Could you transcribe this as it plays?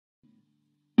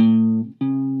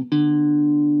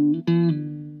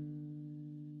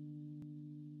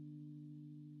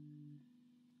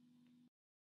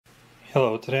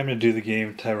Hello, today I'm going to do the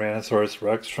game Tyrannosaurus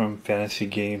Wrecks from Fantasy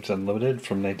Games Unlimited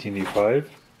from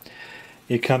 1985.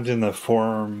 It comes in the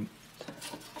form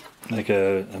like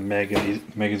a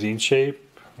magazine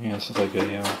shape. It's like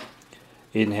a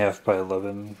 8.5 by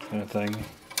 11 kind of thing.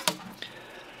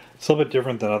 It's a little bit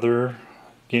different than other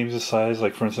games this size.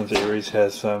 Like for instance, Ares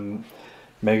has some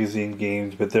magazine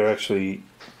games, but there's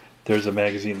a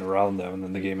magazine around them and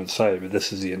then the game inside. But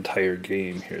this is the entire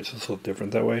game here, so it's a little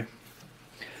different that way.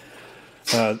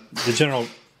 The general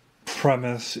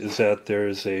premise is that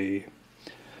there's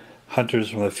hunters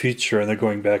from the future and they're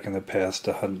going back in the past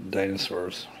to hunt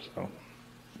dinosaurs.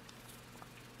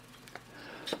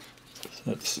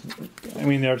 So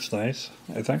the art's nice,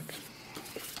 I think.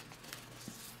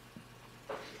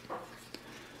 A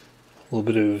little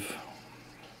bit of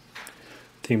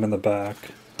theme in the back.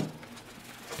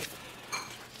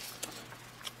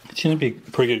 It seems to be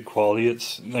pretty good quality.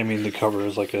 The cover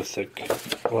is like it's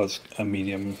a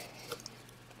medium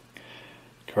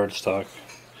cardstock.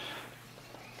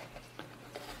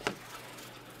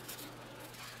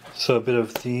 So a bit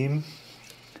of theme.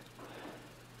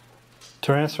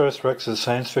 Tyrannosaurus Wrecks is a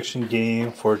science fiction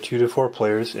game for 2 to 4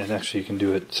 players, and actually you can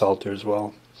do it solitaire as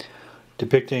well,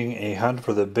 depicting a hunt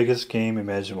for the biggest game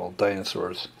imaginable,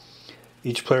 dinosaurs.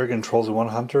 Each player controls one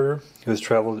hunter who has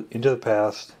traveled into the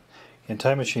past in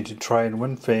time machine to try and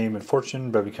win fame and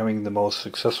fortune by becoming the most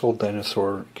successful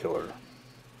dinosaur killer.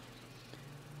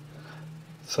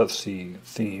 So that's the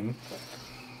theme.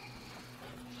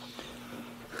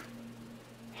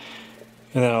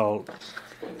 And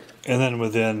then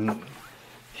within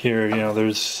here,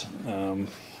 there's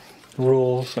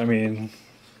rules.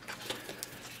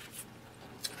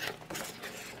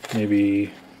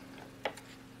 Maybe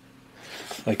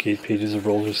like 8 pages of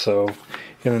rules or so.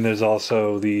 And then there's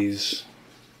also these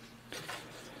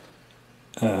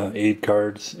aid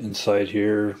cards inside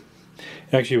here.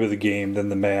 Actually with the game, then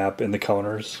the map and the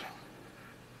counters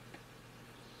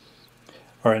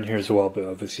are in here as well, but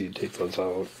obviously you take those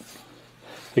out.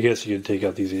 I guess you could take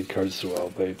out these aid cards as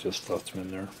well, but I just left them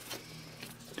in there.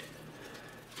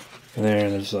 And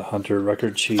there's a hunter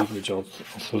record sheet, which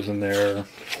also is in there.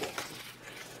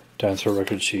 Dinosaur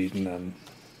record sheet, and then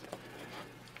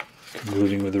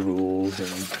concluding with the rules and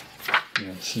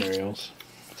scenarios.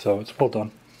 So it's well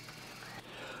done.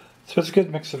 So it's a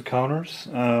good mix of counters.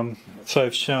 So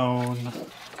I've shown,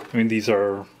 these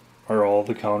are all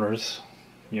the counters,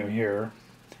 here.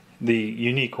 The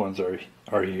unique ones are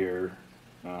here.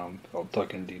 I'll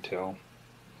talk in detail.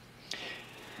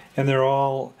 And they're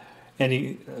all,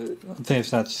 thing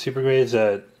that's not super great is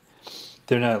that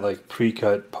they're not like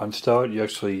pre-cut, punched out. You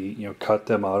actually, cut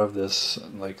them out of this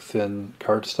like thin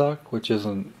cardstock, which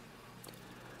isn't,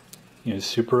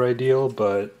 super ideal,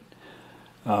 but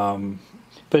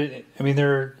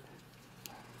they're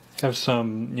have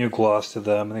some gloss to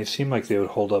them, and they seem like they would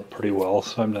hold up pretty well.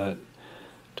 So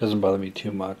doesn't bother me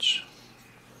too much.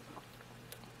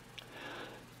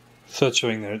 So it's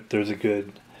showing that there's a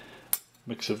good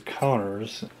mix of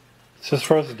counters. So as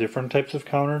far as the different types of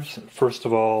counters, first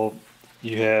of all,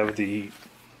 you have the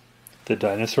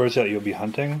dinosaurs that you'll be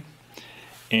hunting,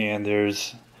 and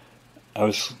there's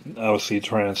obviously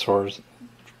Tyrannosaurus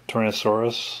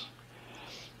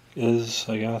is,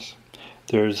 I guess.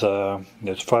 There's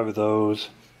 5 of those.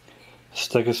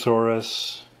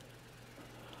 Stegosaurus.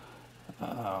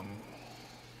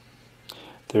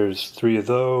 There's 3 of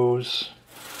those.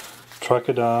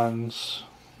 Trachodons.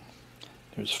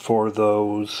 There's 4 of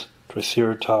those.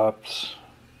 Triceratops.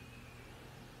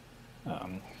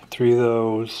 3 of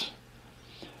those.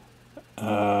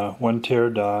 1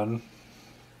 pterodon.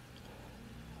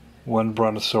 1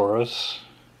 brontosaurus.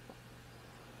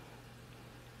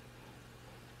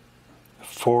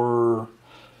 4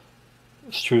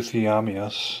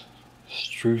 Struthiomimus,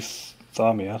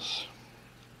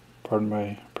 pardon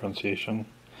my pronunciation,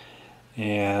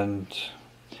 and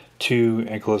 2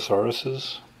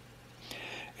 Ankylosauruses,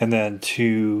 and then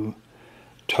 2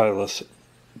 Tylosaurus.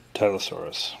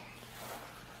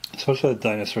 So those are the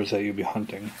dinosaurs that you'll be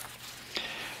hunting.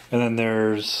 And then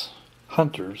there's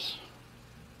hunters.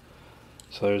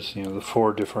 So there's the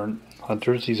 4 different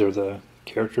hunters. These are the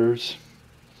characters.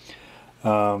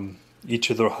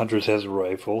 Each of the hunters has a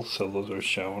rifle, so those are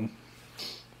shown.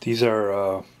 These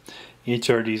are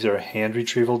HRDs are hand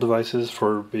retrieval devices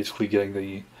for basically getting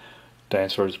the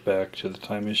dinosaurs back to the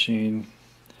time machine.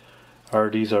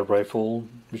 RDs are rifle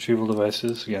retrieval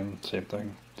devices, again, same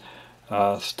thing.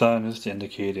 Stun is to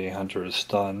indicate a hunter is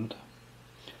stunned.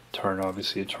 Turn,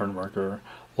 obviously a turn marker.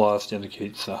 Lost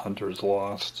indicates a hunter is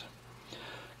lost.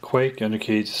 Quake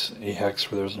indicates a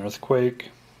hex where there's an earthquake.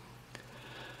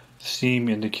 Steam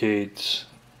indicates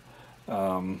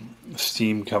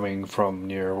steam coming from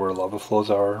near where lava flows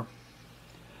are.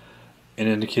 An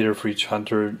indicator for each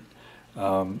hunter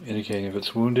indicating if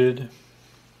it's wounded.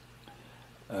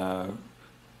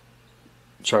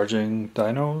 Charging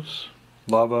dinos,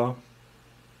 lava.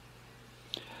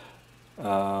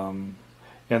 And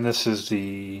this is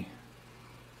the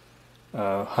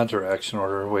hunter action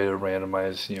order, way to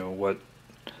randomize, what,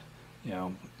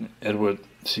 at what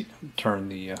turn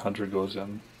the hunter goes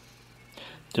in.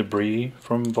 Debris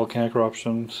from volcanic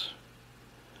eruptions.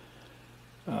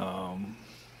 And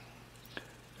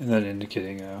then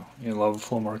indicating a lava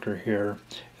flow marker here.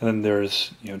 And then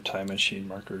there's, time machine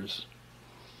markers.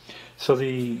 So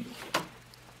like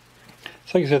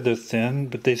I said, they're thin,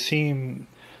 but they seem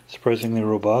surprisingly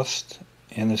robust.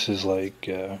 And this is like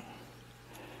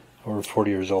over 40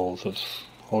 years old, so it's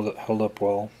held up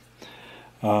well.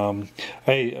 I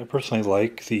personally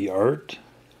like the art.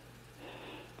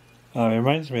 It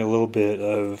reminds me a little bit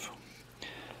of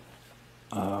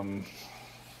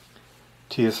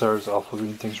TSR's Alpha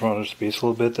Green Things from Outer Space a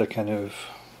little bit, that kind of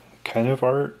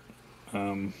art.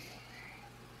 But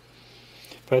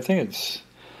I think it's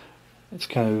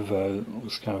kind of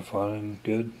looks kind of fun and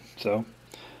good. So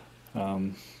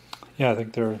yeah, I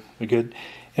think they're good.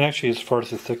 And actually, as far as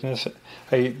the thickness,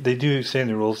 they do say in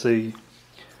the rules they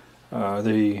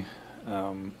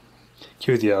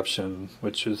give the option,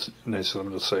 which is nice of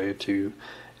them to say, to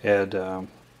add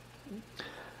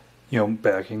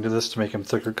backing to this to make them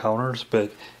thicker counters.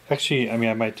 But actually, I mean,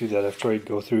 I might do that after I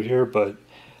go through here. But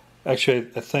actually,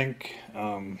 I think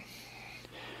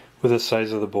with the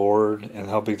size of the board and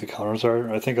how big the counters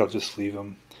are, I think I'll just leave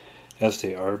them as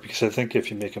they are, because I think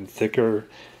if you make them thicker,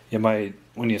 you might,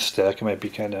 when you stack, it might be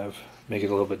kind of make it a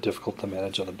little bit difficult to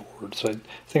manage on the board. So I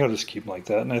think I'll just keep them like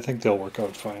that, and I think they'll work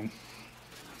out fine.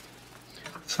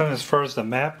 So as far as the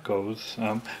map goes,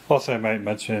 also I might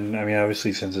mention, I mean,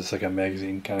 obviously since it's like a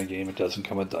magazine kind of game, it doesn't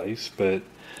come with dice, but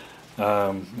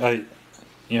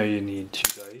you need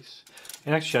 2 dice.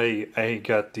 And actually, I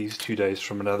got these 2 dice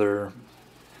from another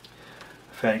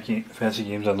Fantasy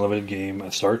Games Unlimited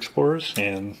game, Star Explorers,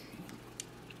 and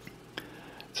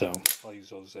so I'll use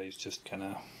those dice just kind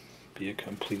of be a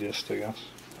completist, I guess.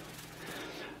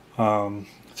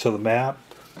 So the map,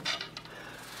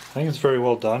 I think it's very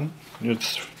well done.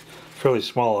 It's fairly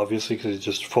small, obviously, because it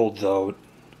just folds out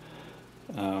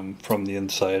from the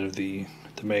inside of the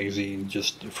magazine.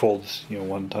 Just folds,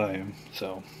 one time.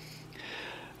 So,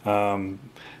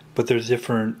 but there's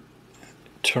different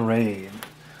terrain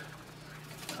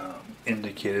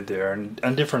indicated there, and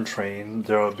on different terrain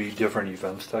there will be different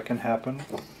events that can happen.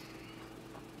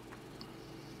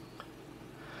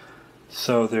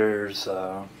 So there's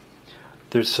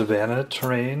savanna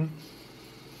terrain,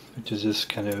 which is just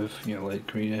kind of light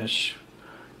greenish.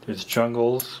 There's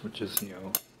jungles, which is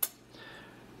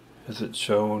as it's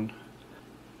shown,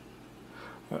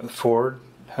 forward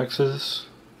hexes,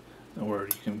 where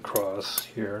you can cross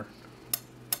here,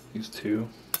 these two.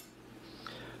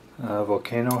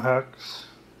 Volcano hex,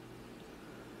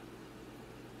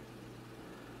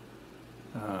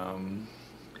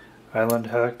 island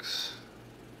hex,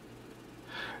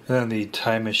 and then the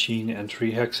time machine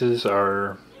entry hexes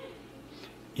are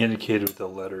indicated with the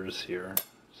letters here.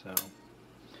 So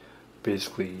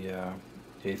basically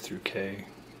A through K.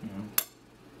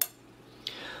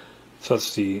 So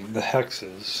that's the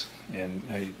hexes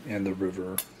and the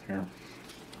river here.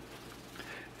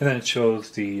 And then it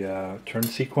shows the turn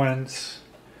sequence,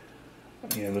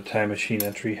 the time machine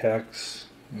entry hex.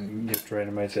 You have to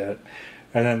randomize that.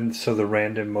 And then, so the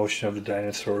random motion of the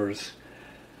dinosaurs,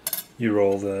 you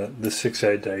roll the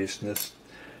 6-sided dice, and this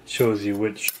shows you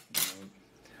which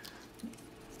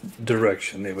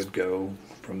direction they would go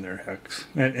from their hex.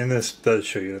 And this does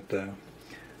show you that the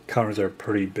counters are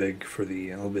pretty big for a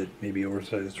little bit maybe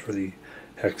oversized for the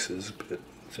hexes, but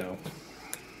so.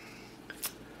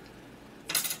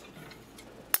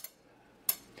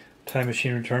 Time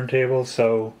machine return table,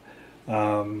 so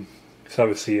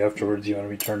obviously afterwards you want to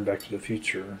return back to the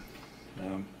future.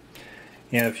 And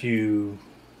if you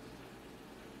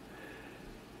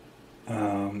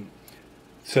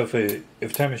so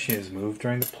if time machine is moved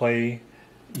during the play,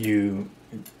 you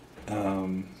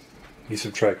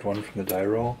subtract 1 from the die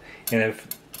roll, and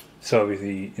so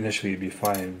obviously initially you'd be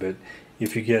fine, but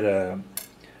if you get a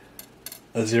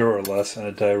 0 or less on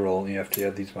a die roll and you have to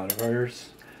add these modifiers,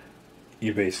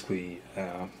 you basically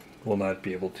will not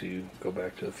be able to go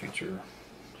back to the future,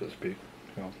 so to speak.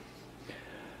 So,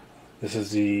 this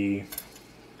is the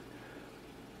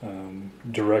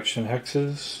direction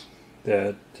hexes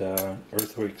that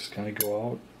earthquakes kind of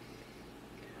go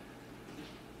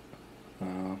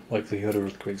likelihood of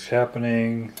earthquakes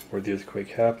happening, where the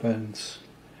earthquake happens,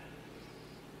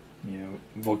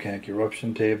 volcanic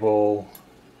eruption table,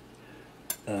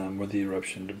 where the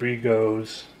eruption debris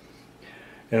goes.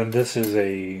 And this is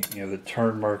the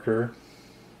turn marker.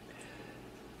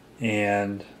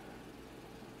 And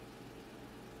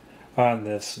on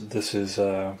this is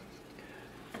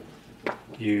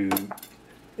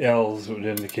L's would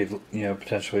indicate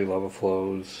potentially lava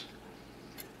flows.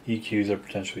 EQs are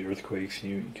potentially earthquakes,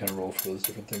 and you kind of roll for those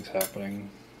different things happening.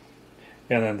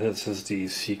 And then this is the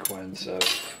sequence of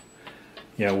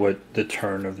what the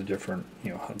turn of the different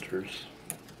hunters.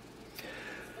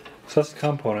 So that's the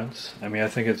components. I mean, I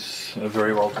think it's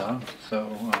very well done.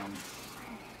 So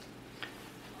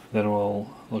then we'll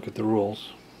look at the rules.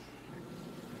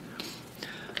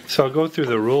 So I'll go through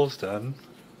the rules then.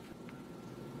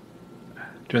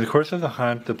 During the course of the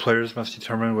hunt, the players must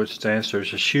determine which dinosaurs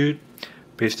to shoot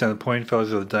based on the point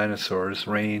values of the dinosaurs,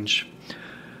 range,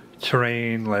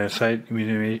 terrain, line of sight,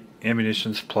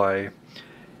 ammunition supply,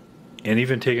 and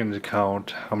even take into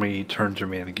account how many turns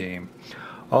remain in the game.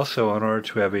 Also, in order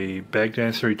to have a bagged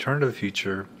dinosaur return to the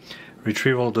future, a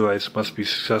retrieval device must be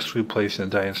successfully placed in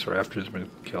the dinosaur after it has been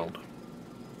killed.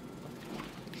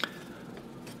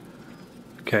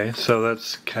 Okay, so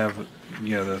that's kind of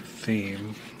the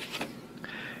theme.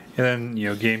 And then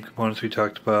game components we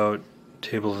talked about,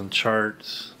 tables and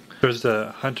charts. There's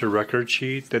the hunter record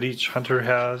sheet that each hunter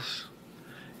has,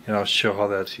 and I'll show how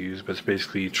that's used. But it's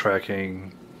basically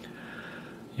tracking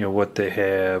what they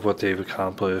have, what they've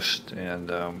accomplished, and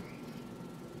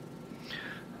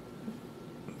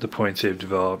the points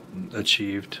they've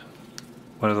achieved.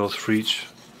 One of those for each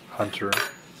hunter.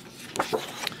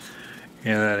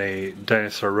 And then a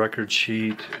dinosaur record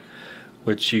sheet,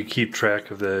 which you keep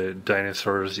track of the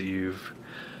dinosaurs that you've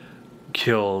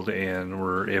killed and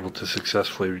were able to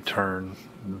successfully return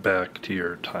back to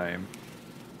your time.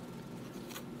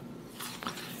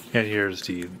 And here's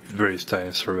the various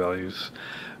dinosaur values,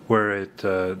 where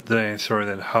the dinosaur and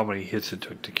then how many hits it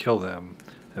took to kill them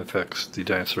affects the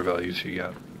dinosaur values you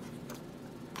get.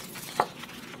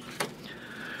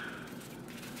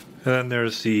 And then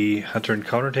there's the hunter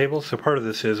encounter table. So part of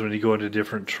this is when you go into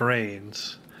different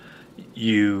terrains,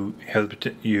 you have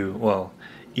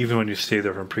even when you stay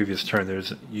there from previous turn,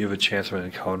 you have a chance of an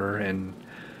encounter, and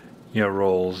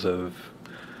rolls of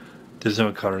there's no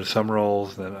encounter in some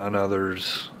rolls, and then on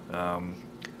others,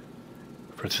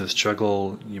 for instance,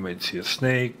 juggle, you might see a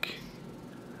snake,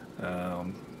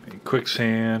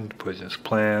 quicksand, poisonous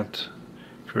plant,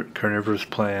 carnivorous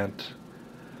plant,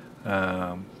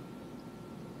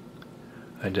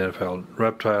 identified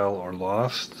reptile or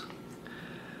lost.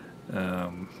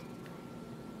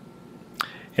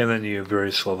 And then you have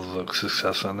various levels of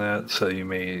success on that. So you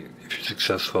may, if you're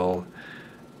successful,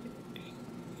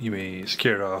 you may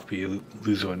scare it off, but you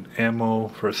lose one ammo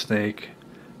for a snake,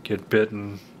 get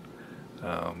bitten,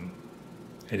 and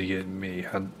you may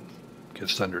get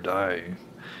stunned or die.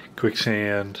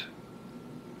 Quicksand.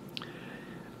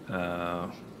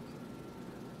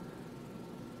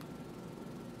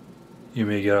 You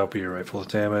may get out, but your rifle is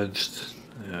damaged.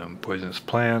 Poisonous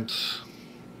plants.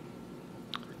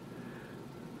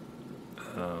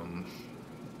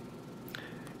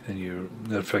 And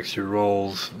that affects your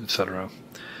rolls, etc.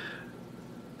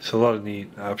 So a lot of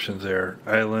neat options there.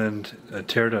 Island, a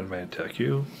pterodon may attack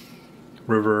you.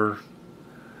 River,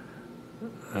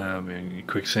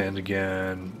 quicksand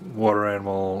again. Water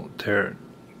animal, pterodon.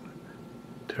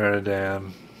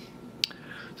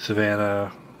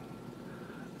 Savannah,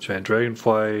 giant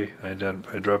dragonfly,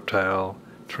 identified reptile,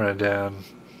 pterodon.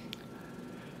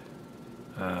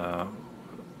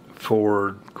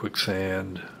 Ford,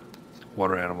 quicksand,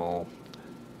 water animal,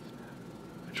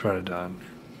 pterodon.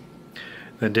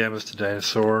 Then damage to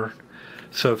dinosaur.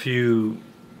 So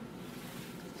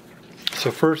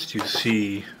first you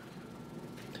see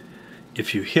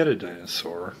if you hit a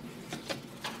dinosaur,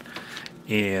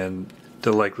 and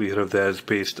the likelihood of that is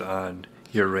based on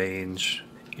your range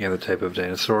and the type of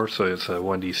dinosaur. So it's a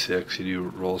 1d6. You do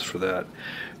rolls for that.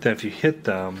 Then if you hit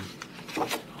them,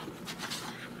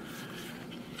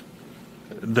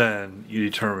 then you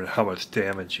determine how much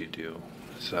damage you do.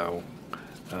 So,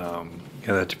 and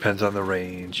that depends on the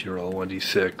range. You roll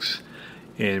 1d6,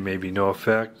 and maybe no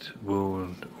effect,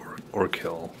 wound, or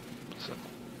kill. So,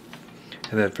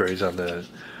 and that varies on the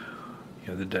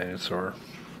dinosaur.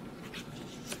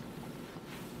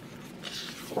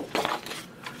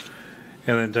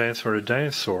 And then dinosaur to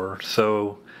dinosaur.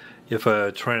 So, if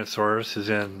a Tyrannosaurus is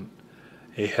in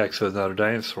a hex with another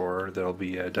dinosaur, there'll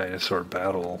be a dinosaur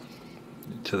battle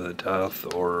to the death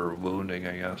or wounding,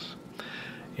 I guess.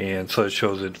 And so it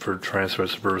shows it for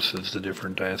Tyrannosaurus versus the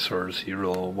different dinosaurs. You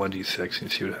roll 1d6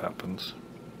 and see what happens.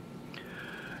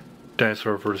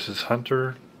 Dinosaur versus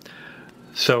hunter.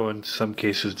 So in some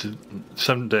cases,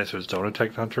 some dinosaurs don't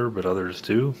attack the hunter, but others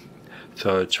do.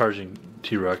 So charging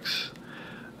T-Rex,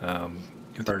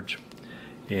 charge,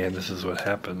 and this is what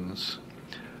happens.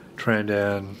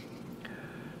 Pteranodon,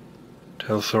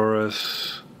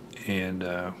 Tyrannosaurus, and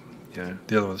yeah,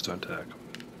 the other ones don't attack.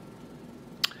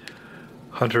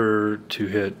 Hunter to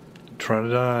hit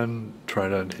Pteranodon,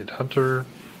 Pteranodon hit Hunter.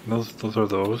 Those are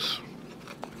those.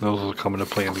 Those will come into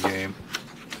play in the game.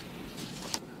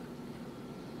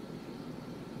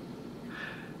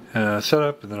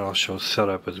 Setup, and then I'll show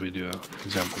setup as we do an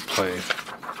example play.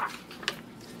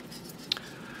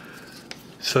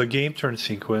 So the game turn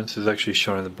sequence is actually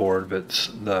shown on the board, but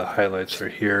the highlights are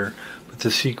here. But the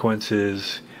sequence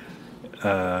is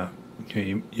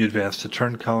you advance the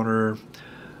turn counter,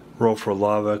 roll for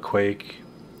lava, quake,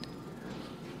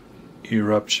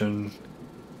 eruption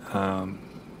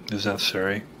is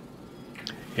necessary,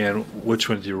 and which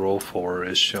ones you roll for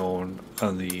is shown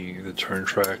on the turn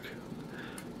track.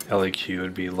 LAQ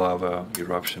would be lava,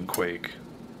 eruption, quake.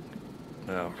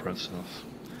 For instance,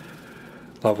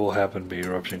 lava will happen, but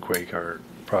eruption, quake are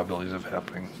probabilities of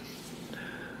happening.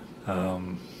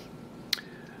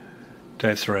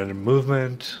 Dice random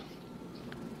movement.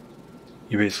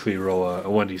 You basically roll a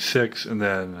 1d6, and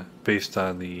then based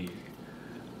on the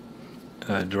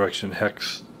direction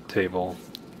hex table,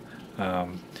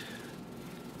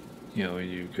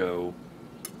 you go.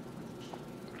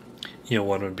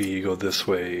 One would be you go this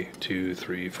way, 2,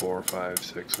 3, 4, 5,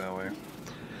 6 that way.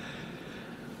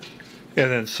 And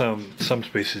then some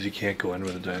spaces you can't go in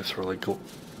with a dinosaur, like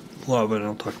lava, and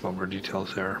I'll talk about more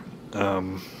details there.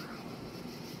 And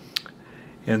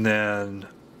then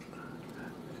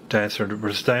dinosaur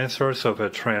versus dinosaur. So if a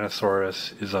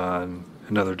Tyrannosaurus is on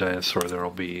another dinosaur, there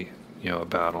will be, a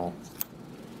battle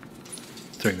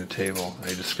during the table I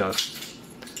discussed.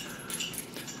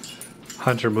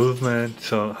 Hunter movement,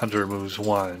 so hunter moves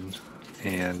 1,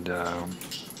 and so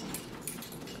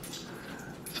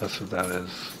that's what that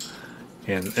is.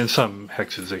 And some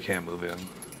hexes they can't move in.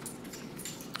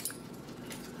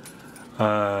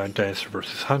 Dinosaur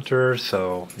versus hunter,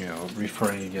 so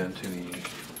referring again to the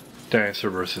dinosaur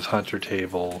versus hunter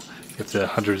table, if the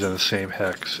hunter's in the same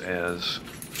hex as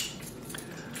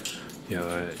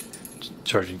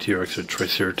charging T-Rex or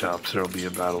Triceratops, there'll be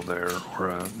a battle there, or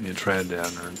a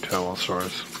Pteranodon or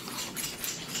Tyrannosaurus.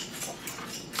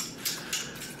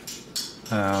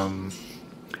 And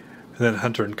then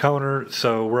hunter encounter,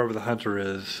 so wherever the hunter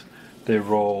is, they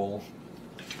roll,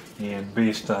 and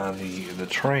based on the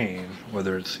terrain,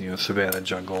 whether it's savanna,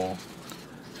 jungle,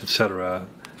 etc.,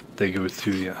 they go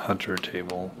through the hunter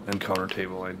table, encounter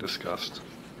table I discussed.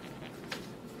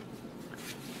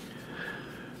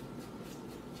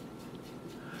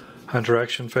 Hunter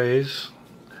action phase.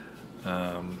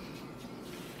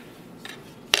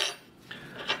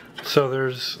 So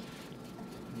there's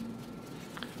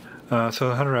so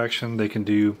the hunter action they can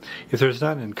do if there's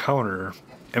not an encounter.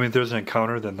 I mean, if there's an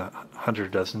encounter, then the hunter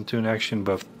doesn't do an action.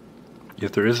 But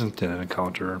if there isn't an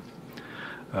encounter,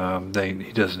 then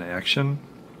he does an action.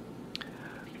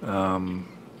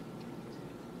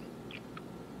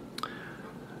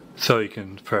 So you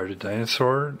can fire a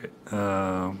dinosaur.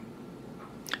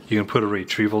 You can put a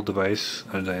retrieval device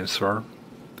on a dinosaur.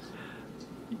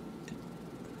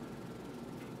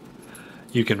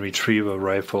 You can retrieve a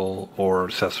rifle or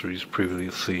accessories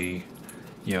previously,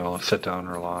 set down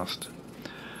or lost.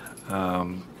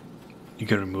 You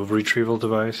can remove a retrieval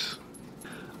device.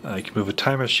 You can move a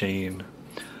time machine.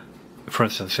 For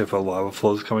instance, if a lava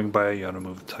flow is coming by, you want to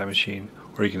move the time machine,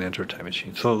 or you can enter a time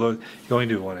machine. So you only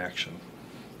do one action,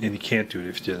 and you can't do it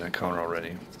if you did an encounter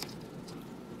already.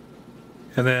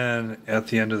 And then at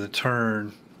the end of the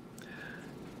turn,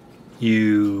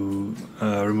 you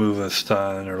remove a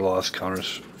stun or lost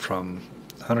counters from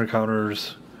hunter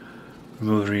counters,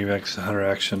 remove the remix, hunter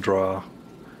action draw,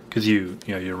 because you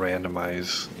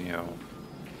randomize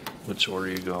which order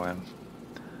you go in.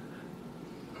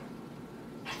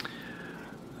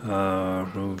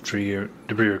 Remove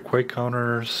debris or quake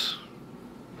counters.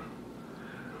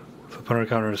 Flip hunter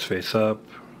counters face up.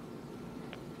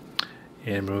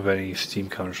 And remove any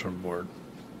steam counters from the board.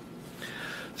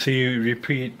 So you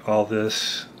repeat all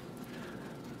this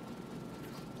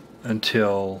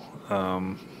until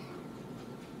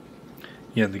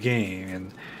you end the game,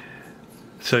 and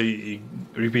so you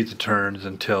repeat the turns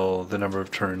until the number of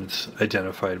turns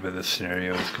identified by the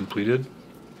scenario is completed,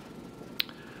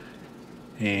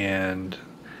 and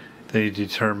then you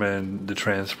determine the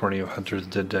transporting of hunters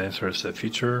and dead dinosaurs to the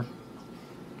future.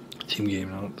 Team game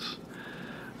notes.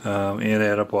 And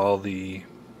add up all the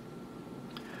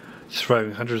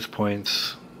surviving hunters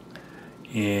points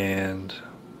and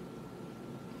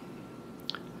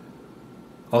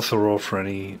also roll for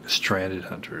any stranded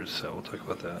hunters, so we'll talk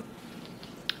about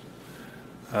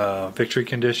that. Victory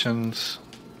conditions.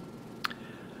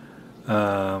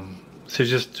 So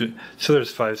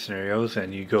there's 5 scenarios,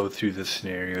 and you go through the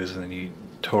scenarios, and then you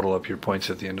total up your points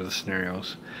at the end of the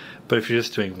scenarios. But if you're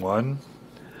just doing one,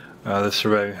 the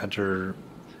surviving hunter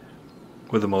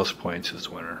with the most points is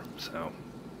the winner. So,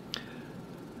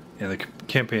 and the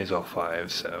campaign is all 5.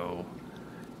 So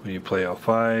when you play all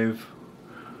 5,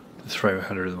 the surviving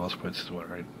hunter with the most points is the winner.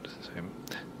 Right? Same.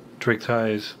 Break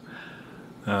ties.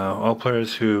 All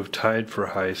players who've tied for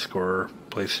a high score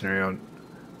play scenario.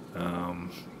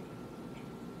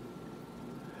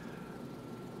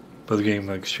 But the game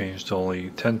length changed to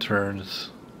only 10 turns.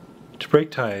 To break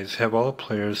ties, have all the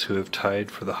players who have tied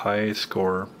for the high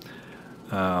score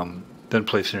then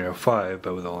play scenario 5,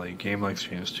 but with only game length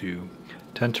changed to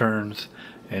 10 turns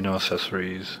and no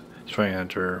accessories. Straying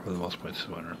hunter with the most points is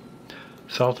the winner.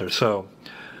 Solitaire. So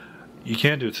you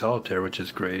can do it solitaire, which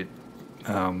is great.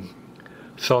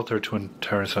 Solitaire to win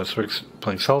Tyrannosaurus Wrecks.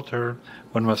 Playing solitaire,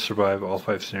 one must survive all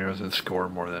 5 scenarios and score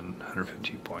more than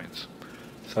 150 points.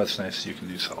 So that's nice. You can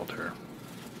do solitaire.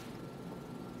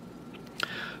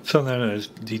 So then there's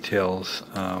details.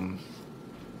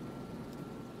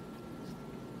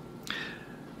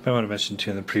 I want to mention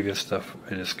too in the previous stuff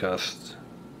I discussed.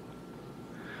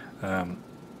 For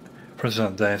instance,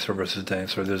 on dinosaur versus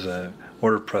dinosaur, there's a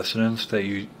order of precedence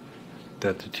that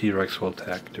the T-Rex will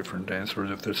attack different dinosaurs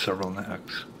if there's several in the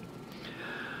X.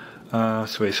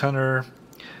 So Ace Hunter.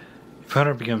 If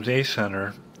Hunter becomes Ace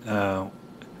Hunter, that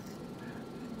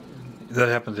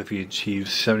happens if he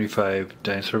achieves 75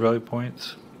 dinosaur value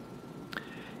points,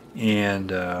 and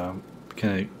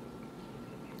can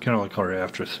only color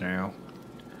after a scenario.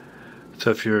 So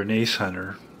if you're an Ace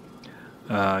Hunter,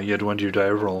 you had to do your die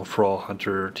roll for all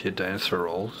Hunter to hit dinosaur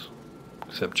rolls,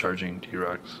 except charging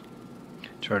T-Rex,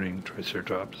 charging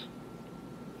Triceratops.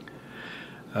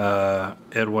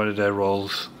 Add 1 die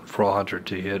rolls for all Hunter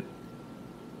to hit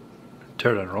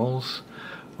Pterodon rolls,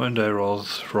 1 die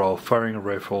rolls for all firing a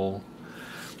rifle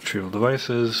retrieval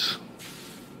devices,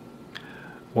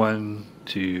 1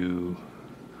 to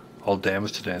all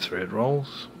damage to dinosaur hit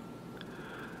rolls.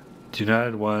 Do not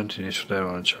add 1 to initial die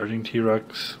roll on charging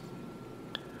T-Rex.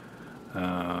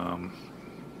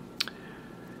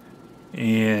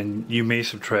 And you may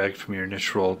subtract from your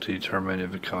initial roll to determine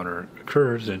if a counter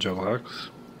occurs in Jungle X.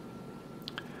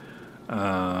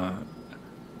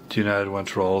 Do not add 1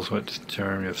 to rolls to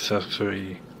determine if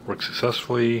accessory works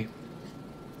successfully.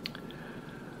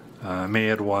 May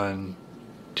add 1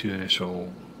 to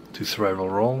survival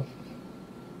roll.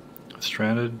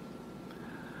 Stranded.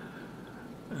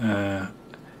 And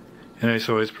Ace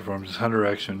always performs his Hunter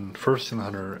action first in the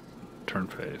Hunter turn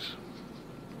phase.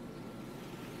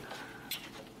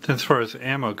 Then as far as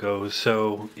ammo goes,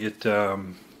 so it's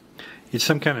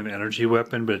some kind of energy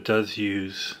weapon, but it does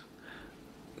use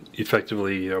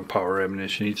effectively power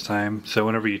ammunition each time. So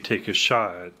whenever you take a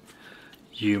shot,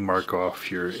 you mark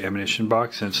off your ammunition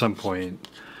box, and at some point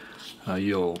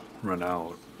you'll run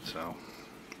out. So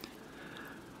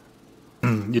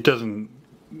it doesn't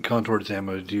count towards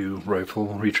ammo to do rifle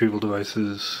retrieval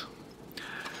devices.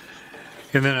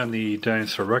 And then on the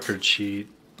dinosaur record sheet,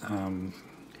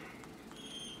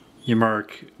 you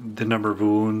mark the number of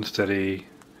wounds that a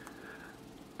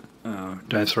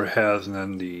dinosaur has, and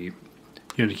then you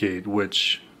indicate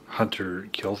which hunter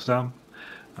kills them.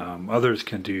 Others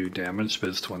can do damage, but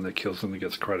it's the one that kills them that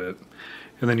gets credit.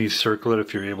 And then you circle it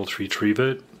if you're able to retrieve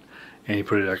it, and you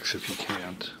put it X if you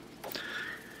can't,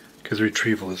 because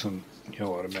retrieval isn't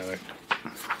automatic.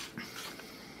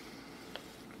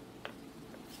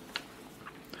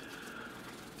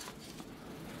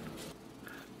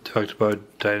 Talked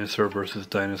about dinosaur versus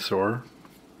dinosaur.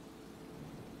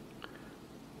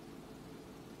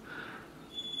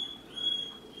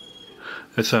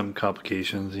 There's some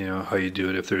complications, how you do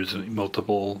it if there's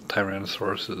multiple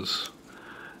Tyrannosauruses.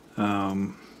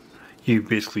 You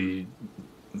basically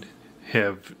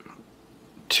have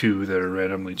 2 that are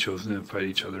randomly chosen to fight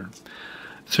each other.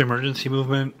 So emergency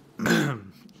movement.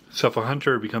 So if a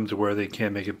hunter becomes aware they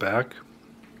can't make it back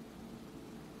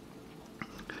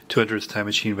to enter his time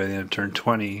machine by the end of turn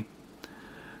 20,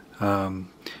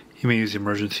 he may use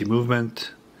emergency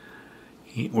movement,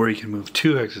 where he can move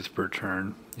 2 hexes per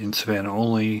turn in Savannah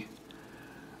only,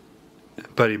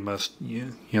 but he must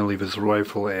leave his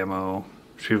rifle, ammo,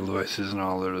 retrieval devices, and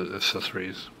all their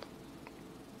accessories.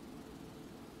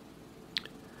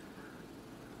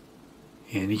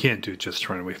 And you can't do it just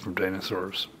to run away from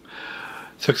dinosaurs.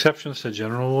 So exceptions to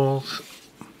general rules.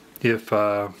 If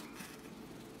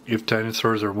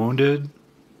dinosaurs are wounded,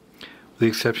 with the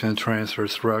exception of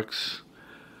Tyrannosaurus Wrecks,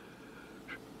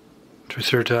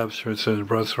 Triceratops, Tyrannosaurus,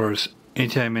 Brontosaurus,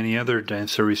 anytime any other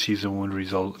dinosaur receives a wound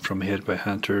result from a hit by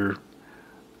hunter,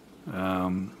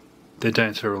 the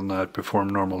dinosaur will not perform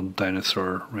normal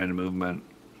dinosaur random movement.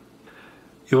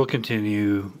 It will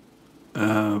continue,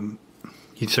 so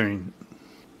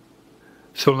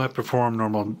it will not perform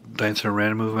normal dinosaur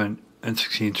random movement in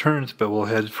 16 turns, but will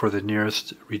head for the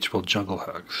nearest reachable jungle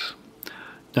hex,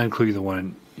 not including the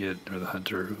one yet or the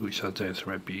hunter who we shot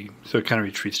dinosaur might be. So it kind of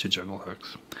retreats to jungle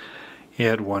hex. He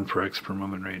had 1 per X per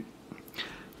movement rate.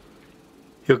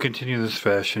 He'll continue in this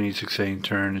fashion each succeeding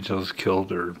turn until he's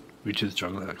killed or reaches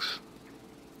jungle hex.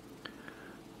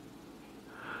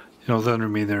 He'll then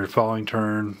remain there the following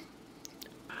turn.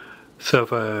 So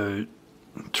if a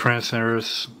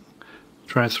Tyrannosaurus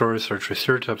or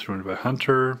Triceratops wounded by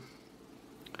hunter,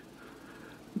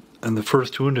 and the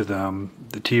first wound of them,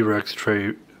 the T-Rex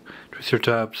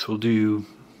Triceratops will do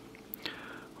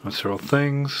several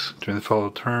things during the follow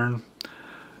turn.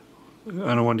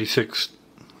 On a 1d6,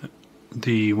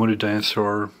 the wounded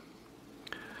dinosaur,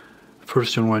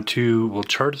 first and 1-2, will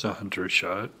charge the hunter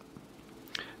shot.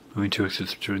 Moving 2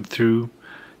 exits between 3,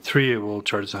 it will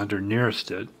charge the hunter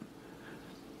nearest it.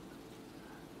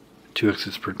 2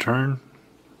 exits per turn.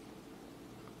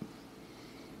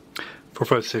 4,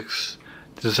 5, 6,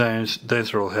 the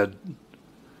dinosaur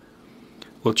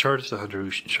will charge the hunter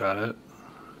who shot it.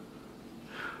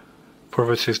 4,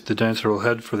 5, 6, the dinosaur will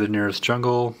head for the nearest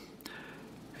jungle,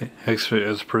 as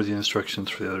per the instructions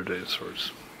for the other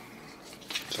dinosaurs.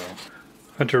 So,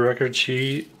 hunter record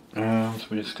sheet. So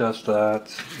we discussed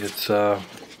that. It's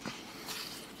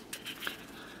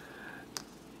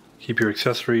keep your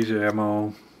accessories, your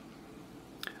ammo,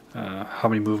 how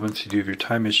many movements you do of your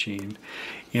time machine,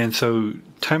 and so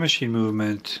time machine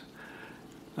movement.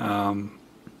 How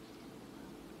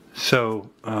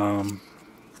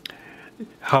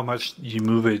much you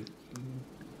move it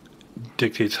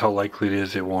dictates how likely it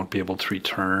is it won't be able to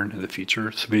return in the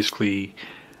future. So basically,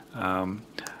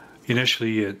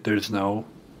 initially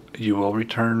you will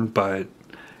return, but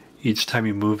each time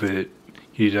you move it,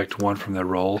 you deduct 1 from the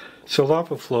roll. So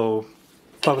lava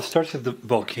starts at the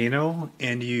volcano,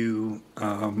 and you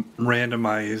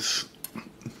randomize,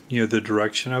 the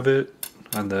direction of it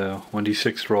on the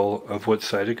 1d6 roll of what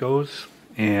side it goes,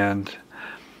 and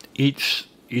each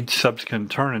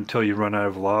subsequent turn until you run out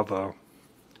of lava,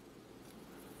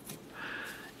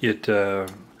 it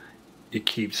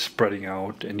keeps spreading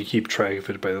out, and you keep track of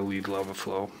it by the lead lava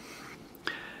flow.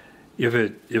 If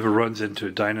it runs into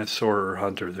a dinosaur or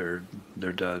hunter, they're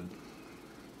dead.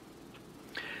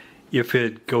 If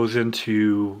it goes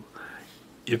into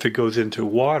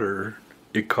water,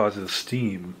 it causes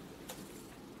steam,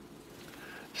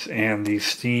 and the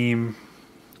steam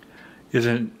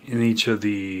isn't in each of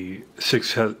the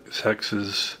 6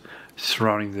 hexes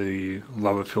surrounding the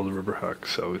lava-filled river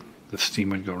hex, so the steam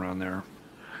would go around there.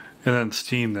 And then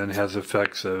steam then has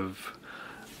effects of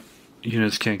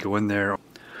units can't go in there.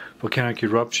 Volcanic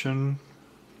eruption.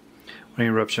 When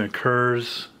an eruption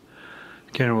occurs,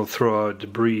 the volcano will throw out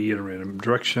debris in a random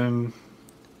direction,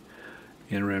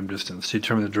 in a random distance.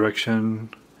 Determine the direction,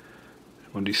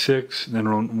 1d6, and then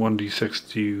roll 1d6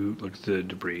 to look at the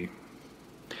debris.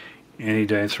 Any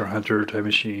dinosaur, hunter, time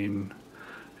machine,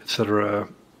 etc.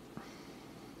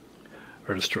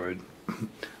 are destroyed.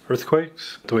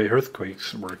 Earthquakes. The way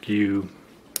earthquakes work, to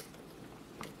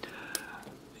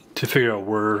figure out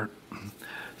where,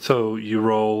 so you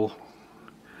roll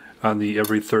on the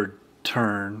every 3rd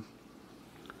turn,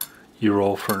 you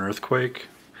roll for an earthquake,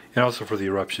 and also for the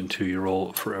eruption too, you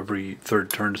roll for every 3rd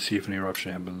turn to see if an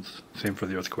eruption happens. Same for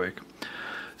the earthquake.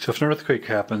 So if an earthquake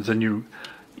happens, then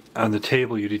on the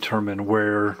table you determine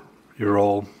where you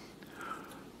roll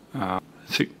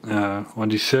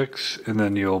 1d6, and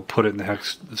then you'll put it in the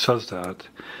hex that says that.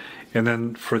 And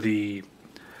then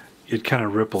it kind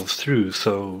of ripples through,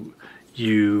 so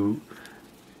you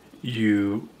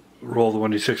roll the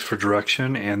 1d6 for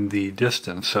direction and the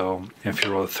distance. So if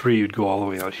you roll a 3, you'd go all the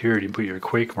way out here and you put your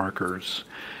quake markers.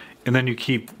 And then you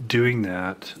keep doing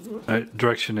that,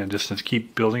 direction and distance,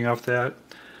 keep building off that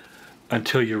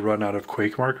until you run out of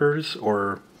quake markers,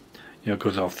 or it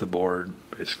goes off the board,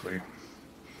 basically.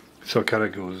 So it kind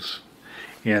of goes,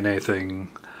 and anything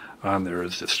on there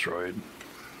is destroyed.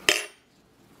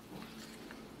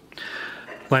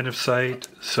 Line of sight,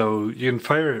 so you can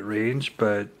fire at range,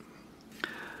 but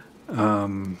there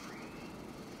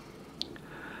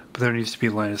needs to be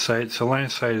line of sight. So line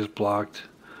of sight is blocked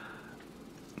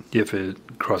if it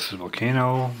crosses a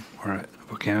volcano or a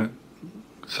volcanic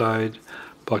side,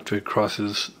 blocked if it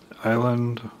crosses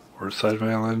island or side of an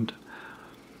island.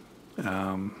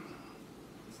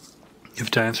 If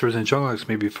dinosaurs and jungle hex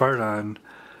may be fired on,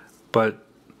 but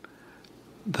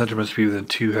the hunter must be within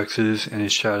 2 hexes and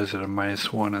his shot is at a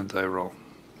 -1 on die roll.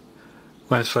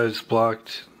 Landslide is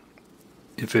blocked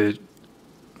if it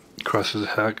crosses a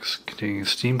hex containing a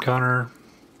steam counter.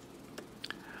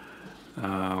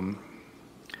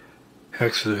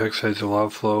 Hex or hex sides of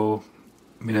lava flow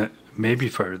may be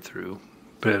fired through,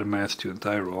 but at a -2 on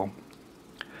die roll.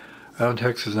 Island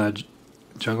hex is not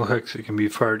jungle hex. It can be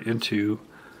fired into,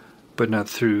 but not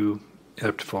through,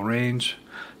 up to full range.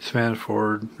 Savannah,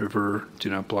 Ford, River do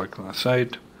not block line of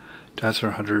sight.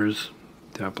 Dinosaur hunters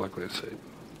do not block line of sight.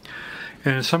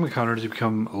 And in some encounters, you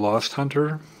become a lost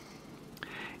hunter,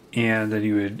 and then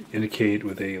you would indicate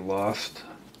with a lost,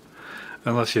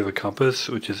 unless you have a compass,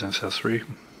 which is an accessory.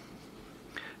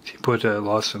 So you put a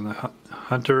lost in the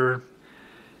hunter,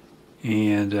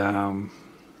 and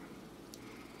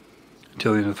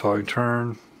until the end of the following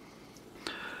turn.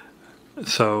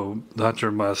 So the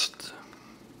hunter must,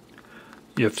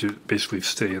 you have to basically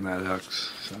stay in that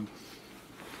hex. So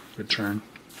good turn.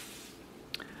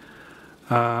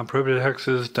 Prohibited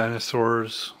hexes,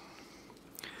 dinosaurs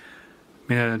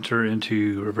may not enter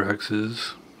into river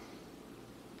hexes.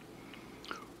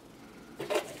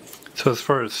 So as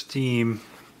far as steam,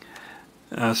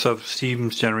 so if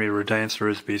steam's generated where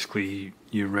dinosaurs, basically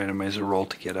you randomize a roll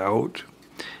to get out.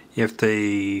 If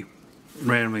they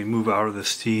randomly move out of the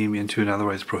steam into an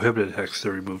otherwise prohibited hex,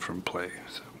 they're removed from play.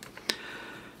 So,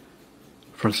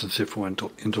 for instance, if it went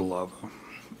into lava.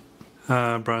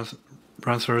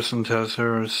 Brontosaurus and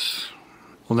Tyrannosaurus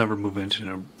will never move into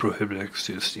a prohibited hex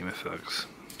due to steam effects.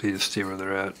 They just stay where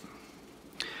they're at.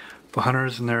 The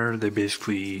hunters in there, they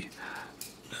basically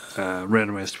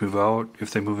randomize to move out. If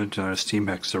they move into a steam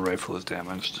hex, their rifle is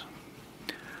damaged.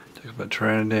 Talked about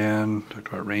Pteranodon, talked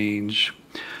about range.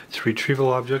 So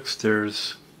retrieval objects,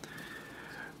 there's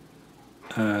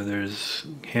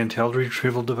handheld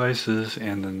retrieval devices,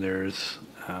 and then there's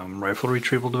rifle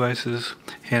retrieval devices.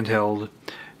 Handheld,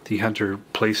 the hunter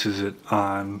places it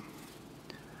on,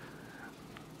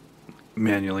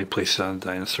 manually places it on the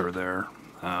dinosaur there.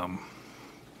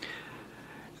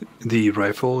 The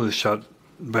rifle is shot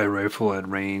by rifle at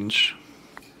range,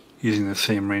 using the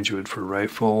same range you would for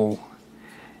rifle,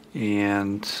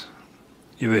 and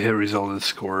if a hit result is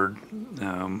scored,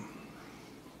 then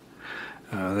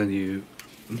you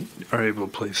are able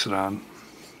to place it on.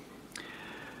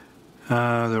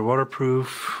 They're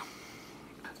waterproof.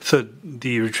 So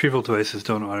the retrieval devices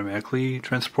don't automatically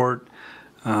transport.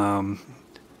 On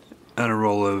a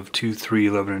roll of 2, 3,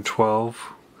 11, and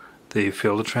 12, they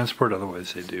fail to transport,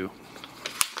 otherwise they do.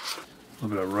 A little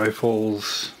bit of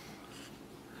rifles.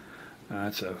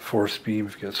 It's a force beam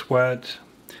if it gets wet.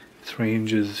 Its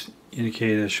range is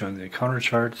indicated as shown in the encounter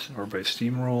charts or by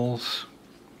steam rules.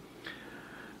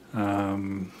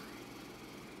 Hunter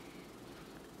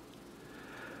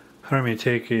may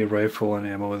take a rifle and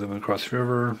ammo with him across the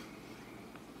river.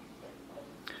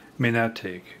 May not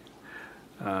take,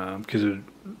 because it would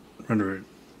render it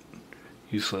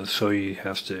useless, so he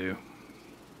has to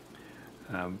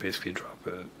basically drop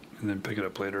it and then pick it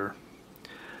up later.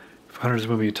 If Hunter is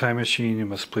moving a time machine, he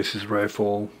must place his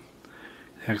rifle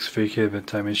hex vacated by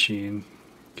time machine,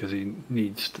 because he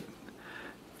needs to,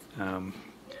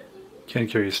 can't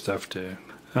carry his stuff to.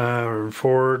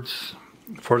 Fords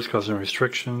cause no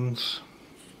restrictions.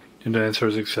 And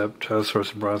dinosaurs except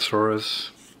Tyrannosaurus and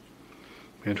Brontosaurus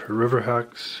enter a river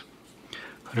hex.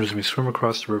 Hunters may swim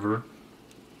across the river,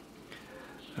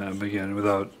 again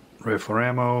without rifle or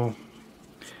ammo,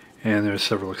 and there are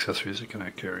several accessories it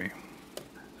cannot carry.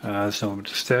 There's no limit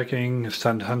to stacking. A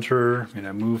stunned hunter may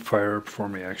not move, fire,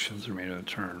 perform reactions, or remainder of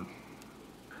the turn.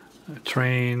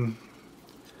 Terrain.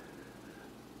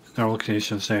 Normal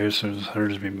conditions,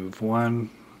 hunters may move 1,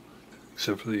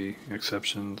 except for the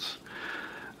exceptions.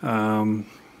 To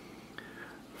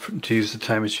use the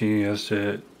time machine, he has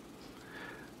to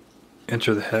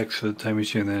enter the hex of the time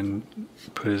machine and then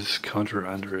put his counter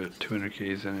under it, 200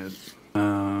 Ks in it.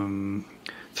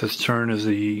 So his turn is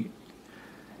the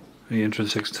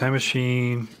entrance hex time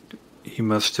machine. He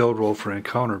must still roll for an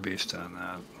encounter based on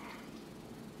that.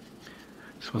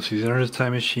 So once he's entered his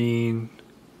time machine,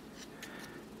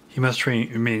 he must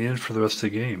remain in for the rest of the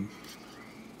game.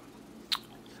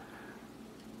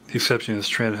 The exception is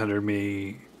stranded hunter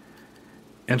may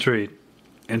enter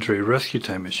a rescue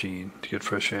time machine to get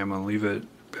fresh ammo and leave it.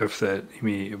 After that, he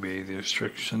may obey the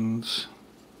restrictions.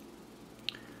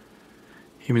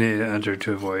 He may enter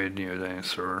to avoid near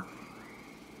dinosaur.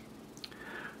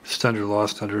 Stunned or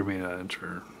lost hunter may not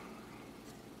enter.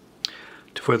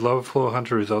 To avoid lava flow, a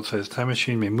hunter who is outside his time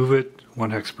machine may move it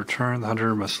 1 hex per turn. The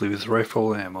hunter must leave his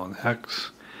rifle and ammo in the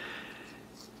hex.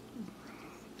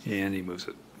 And he moves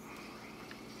it.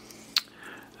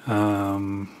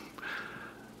 A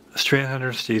strand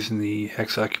hunter stays in the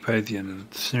hex occupied at the end of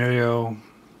the scenario.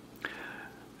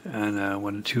 And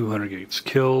when a 2 hunter gets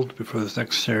killed before this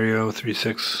next scenario,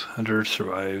 3-6 hunter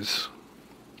survives.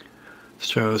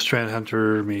 So strand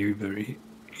hunter may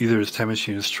either his time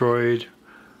machine destroyed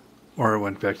or it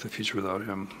went back to the future without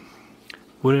him.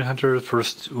 Wounded hunter, the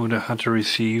first wounded hunter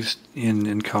receives in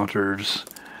encounters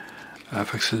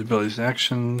affects his abilities and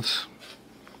actions.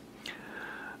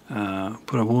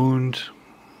 Put a wound.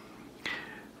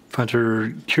 If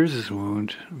hunter cures his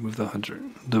wound, move the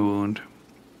wound.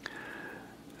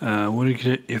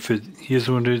 If he is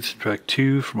wounded, subtract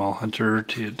 2 from all hunter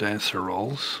to dinosaur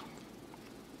rolls.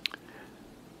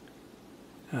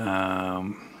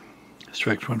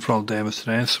 Subtract 1 for all damage to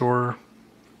dinosaur.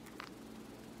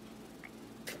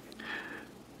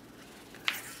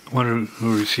 One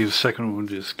who receives second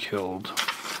wound is killed.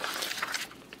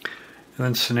 And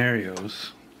then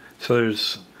scenarios. So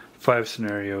there's 5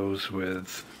 scenarios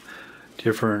with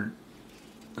different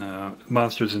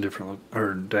monsters in different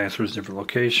or dinosaurs in different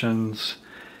locations,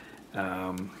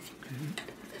 and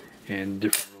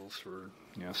different rules for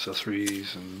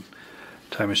accessories and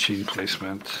time machine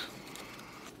placement.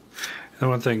 And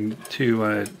one thing too,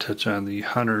 I touch on the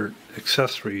hunter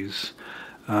accessories.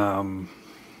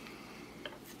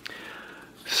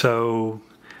 So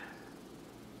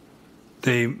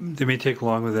they may take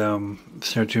along with them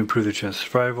to improve their chance of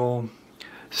survival.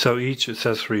 So each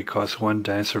accessory costs 1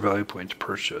 dinosaur value point to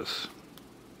purchase.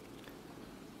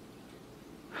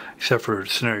 Except for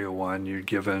scenario 1, you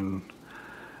can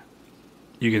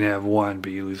have 1,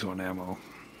 but you lose 1 ammo.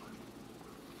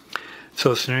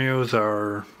 So scenarios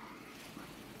are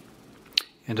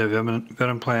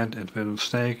anti-venom plant, anti-venom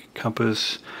snake,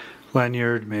 compass,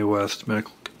 lanyard, May West,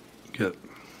 medical kit.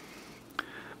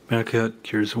 Medical kit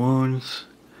cures wounds.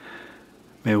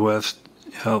 May West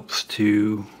helps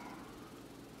to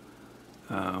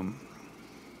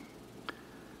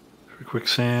for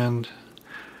quicksand.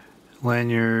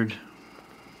 Lanyard.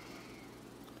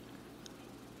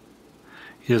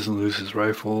 He doesn't lose his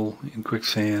rifle in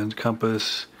quicksand.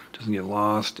 Compass doesn't get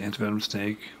lost. Anti-venom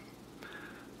snake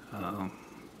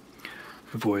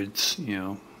avoids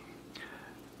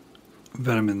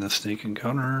venom in the snake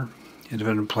encounter.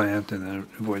 Anti-venom plant, and then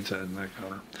avoids that in that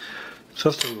encounter.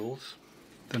 So that's the rules.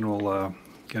 Then we'll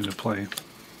get into play.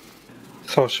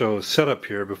 So I'll show a setup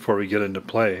here before we get into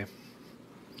play.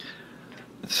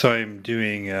 So I'm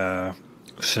doing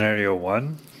scenario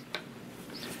 1,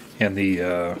 and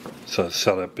the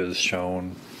setup is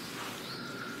shown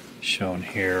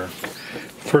here.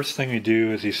 First thing you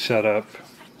do is you set up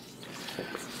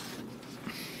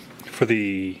for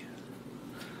the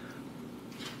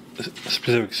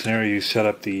specific scenario. You set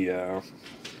up the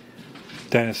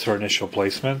dinosaur initial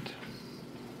placement.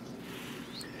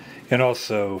 And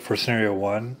also for scenario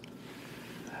 1,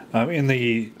 in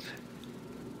the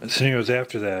scenarios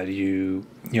after that, you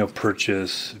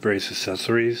purchase various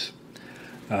accessories.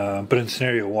 But in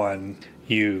scenario 1,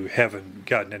 you haven't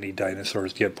gotten any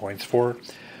dinosaurs to get points for.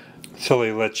 So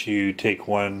they let you take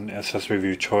 1 accessory of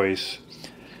your choice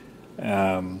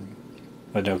at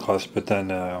no cost, but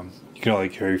then you can only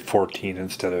carry 14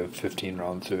 instead of 15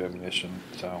 rounds of ammunition.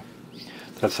 So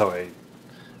that's how I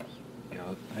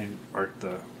marked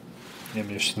the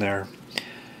ammunition there.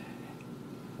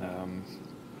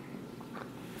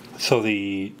 So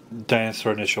the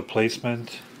dinosaur initial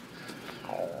placement,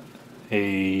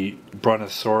 a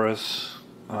Brontosaurus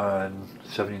on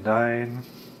 79,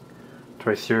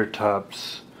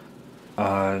 Triceratops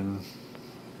on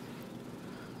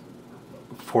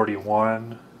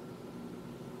 41,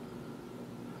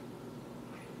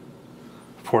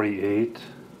 48,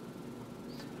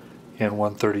 and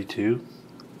 132.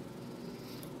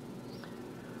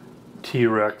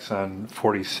 T-Rex on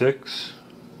 46.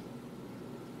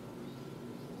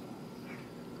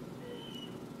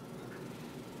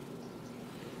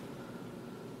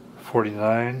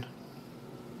 $49,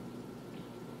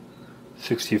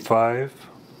 $65,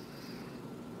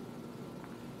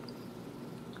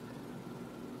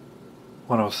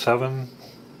 $107,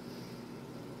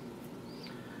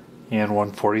 and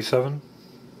 $147.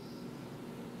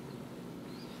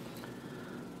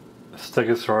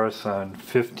 Stegosaurus on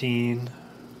 15,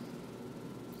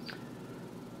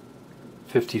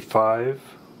 55,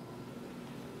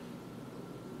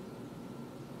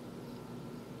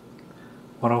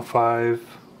 105,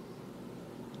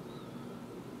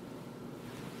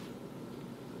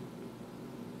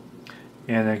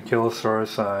 And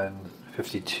Ankylosaurus on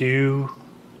 52.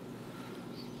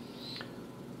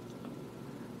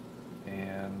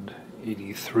 And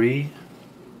 83.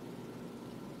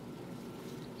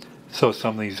 So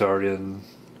some of these are in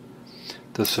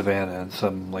the savannah and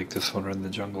some, like this one, are in the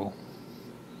jungle.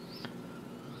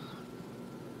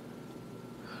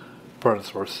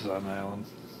 Brontosaurus is on the island.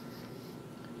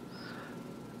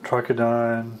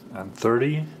 Trocodon on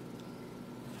 30.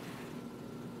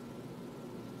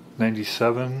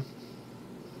 97.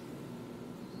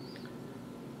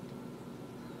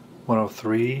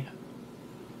 103.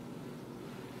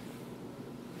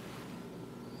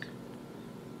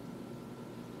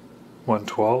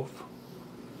 112.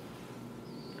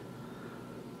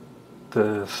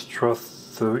 The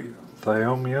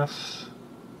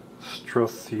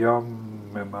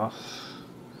Struthiomimus,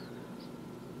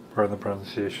 pardon the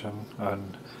pronunciation,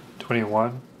 on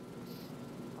 21.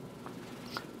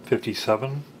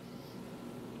 57.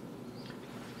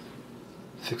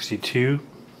 62.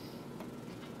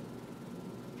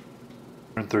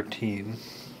 And 13.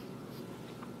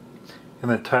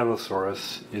 And then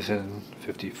Tyrannosaurus is in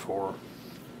 54.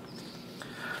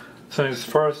 So as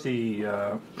far as the,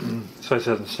 so I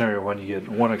said in scenario 1 you get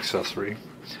one accessory.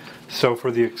 So for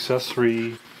the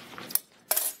accessory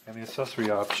and the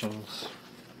accessory options,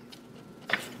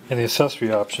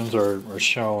 are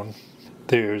shown.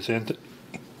 There's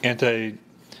anti-venom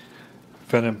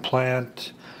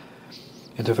plant,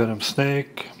 anti-venom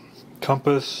snake,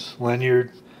 compass,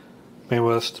 lanyard, May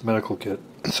West medical kit.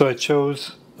 So I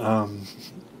chose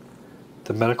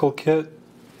the medical kit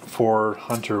for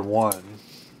Hunter 1.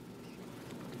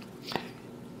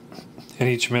 And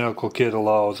each medical kit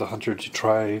allows a hunter to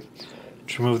try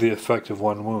to remove the effect of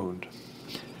one wound.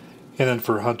 And then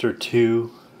for Hunter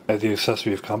 2, I have the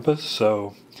accessory of compass.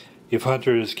 So if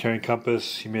Hunter is carrying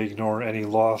compass, he may ignore any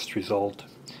lost result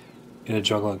in a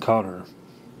jungle encounter.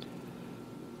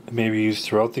 It may be used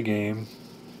throughout the game.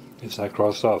 It's not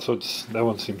crossed off, so that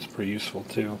one seems pretty useful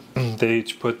too. They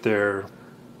each put their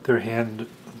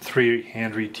three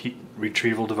hand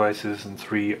retrieval devices and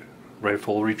 3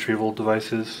 rifle retrieval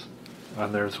devices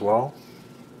on there as well.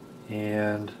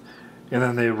 And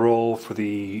then they roll for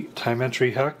the time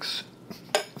entry hex.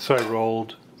 So I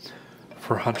rolled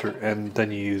for Hunter, and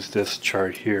then you use this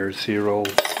chart here. So you roll,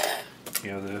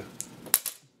 the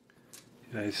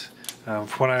nice.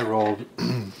 When I rolled,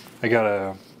 I got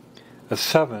a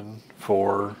 7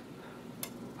 for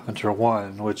Hunter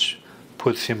 1, which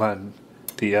puts him on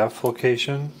the F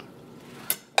location.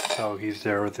 So he's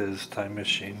there with his time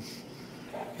machine.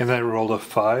 And then I rolled a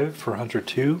 5 for Hunter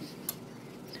 2,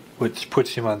 which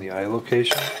puts him on the I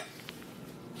location.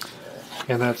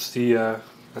 And that's the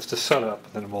setup.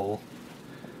 And then we'll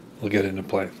get into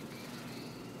play.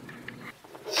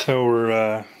 So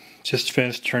we're just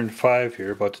finished turn 5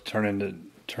 here, about to turn into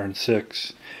turn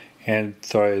 6, and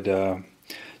thought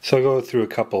so I'll go through a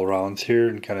couple of rounds here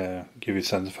and kind of give you a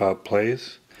sense of how it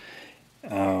plays.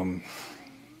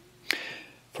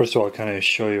 First of all, I'll kind of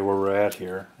show you where we're at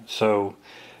here. So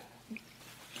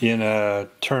in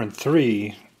turn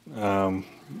 3,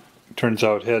 turns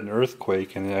out it had an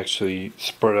earthquake, and it actually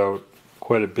spread out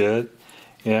quite a bit.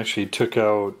 It actually took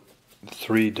out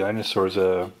 3 dinosaurs,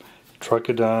 a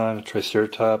Trocodon, a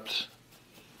Triceratops,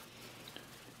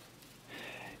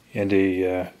 and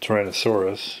a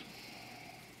Tyrannosaurus.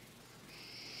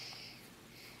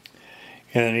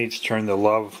 And then each turn the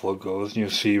lava flow goes, and you'll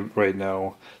see right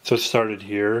now, so it started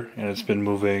here, and it's been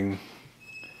moving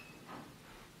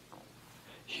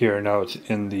here. Now it's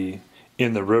in the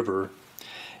river,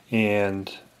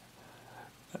 and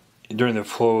during the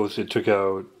flows it took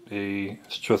out a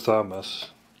Struthiomimus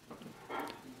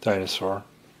dinosaur.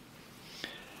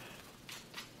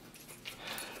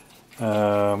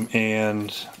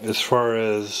 And as far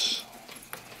as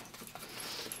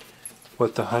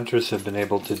what the hunters have been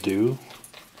able to do,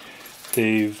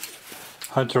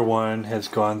 Hunter 1 has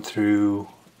gone through,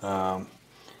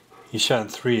 he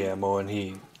shot 3 ammo, and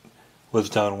he was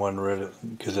down 1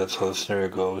 because that's how the scenario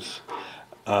goes.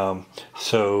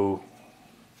 So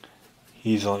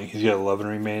he's got 11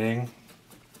 remaining.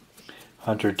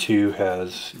 Hunter 2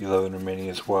 has 11 remaining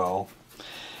as well.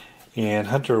 And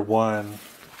Hunter 1,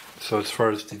 so as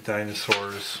far as the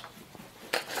dinosaurs,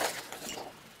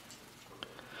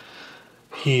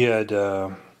 he had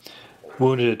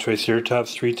wounded a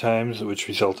Triceratops 3 times, which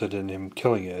resulted in him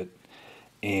killing it.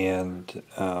 And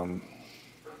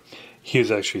he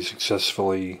was actually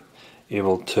successfully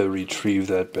able to retrieve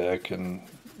that back and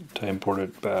to import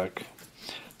it back.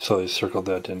 So I circled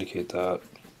that to indicate that.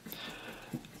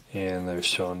 And I've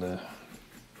shown the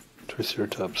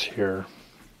Triceratops here.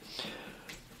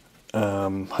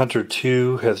 Hunter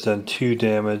 2 has done 2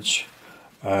 damage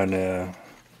on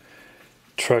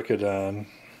Trachodon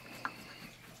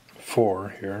 4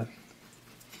 here.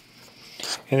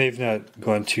 And they've not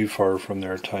gone too far from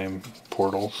their time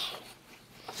portals.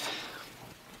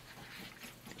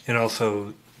 And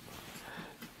also,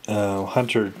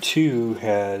 Hunter 2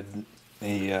 had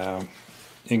a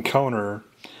encounter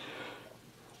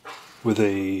with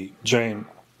a giant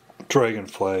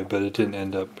dragonfly, but it didn't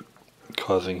end up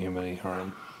causing him any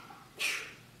harm.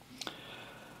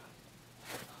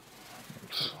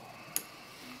 Oops.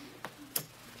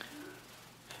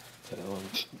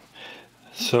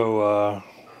 So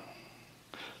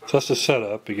that's the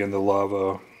setup. Again, the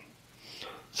lava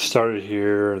started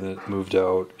here and it moved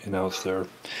out and now it's there.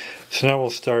 So now we'll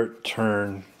start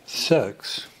turn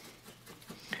 6.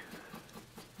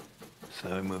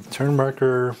 So we move turn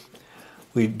marker.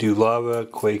 We do lava,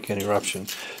 quake, and eruption.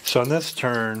 So on this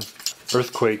turn,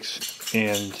 earthquakes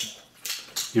and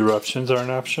eruptions are an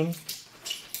option.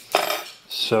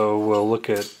 So we'll look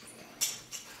at,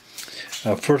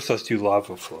 first let's do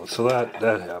lava flow. So that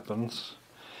happens.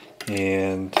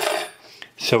 And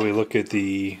so we look at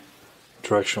the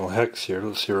directional hex here.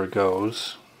 Let's see where it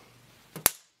goes.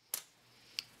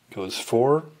 It goes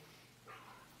 4.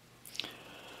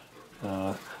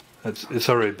 It's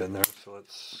already been there, so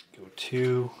let's go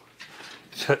 2.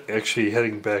 It's actually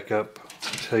heading back up.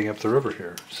 It's heading up the river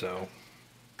here. So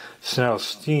now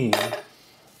steam.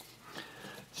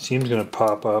 Steam's going to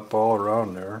pop up all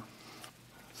around there.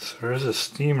 So there's a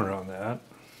steam around that.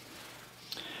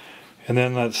 And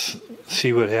then let's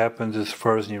see what happens as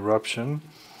far as an eruption.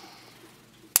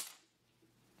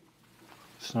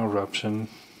 There's no eruption.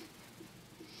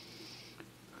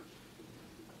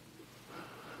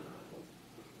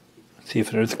 See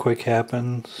if an earthquake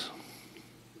happens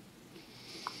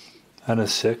on a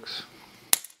 6.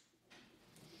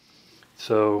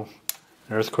 So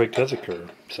an earthquake does occur.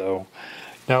 So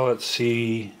now let's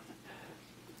see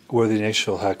where the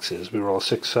initial hex is. We were all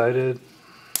 6-sided.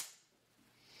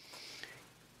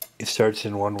 It starts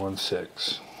in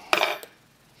 116.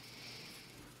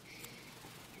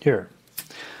 Here.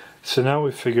 So now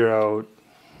we figure out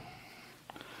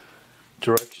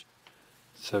direction.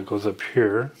 So it goes up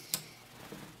here.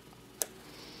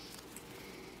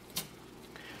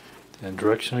 And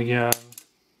direction again.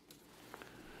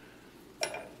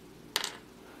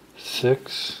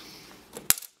 6.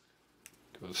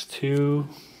 Goes 2.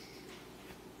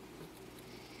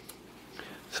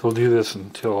 So we'll do this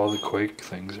until all the quake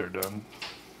things are done.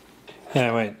 And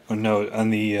I might note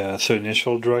on the so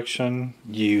initial direction,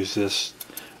 you use this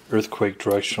earthquake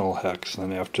directional hex,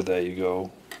 and then after that you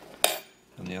go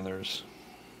on the others.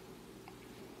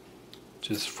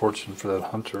 Which is fortunate for that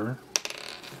hunter.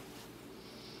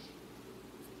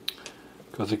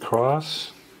 Goes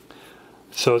across.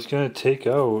 So it's going to take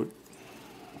out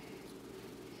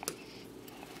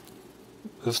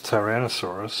this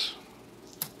Tyrannosaurus.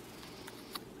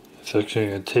 It's actually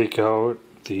going to take out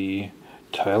the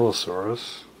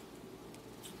Tylosaurus.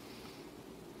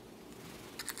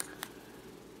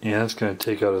 And it's going to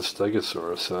take out a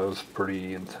Stegosaurus, so that was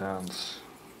pretty intense.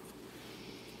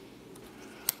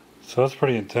 So that's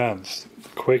pretty intense. The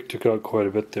quake took out quite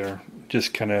a bit there.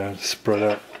 Just kind of spread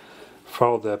out.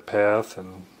 Followed that path,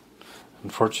 and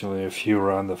unfortunately a few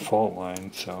were on the fault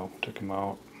line, so took them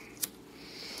out.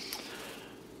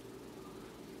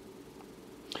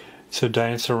 So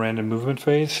dinosaur random movement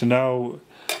phase. So now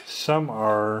some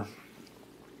are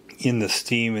in the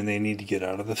steam and they need to get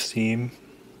out of the steam.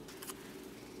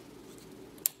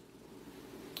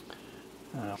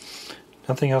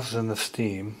 Nothing else is in the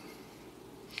steam.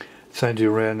 So I do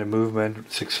random movement,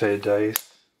 6-sided dice.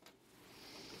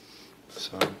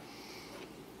 So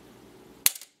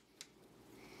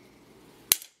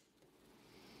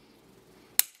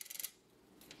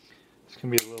it's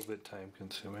going to be a little bit time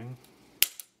consuming,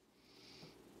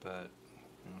 but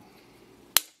you know.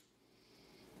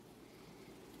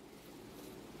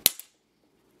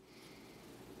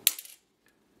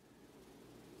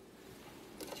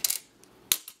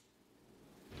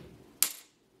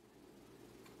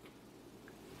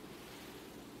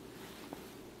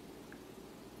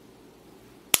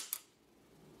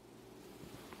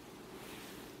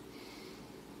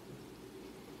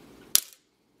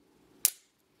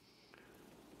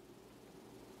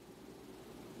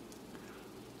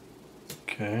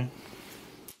 Okay.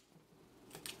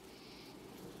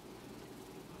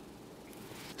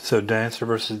 So dinosaur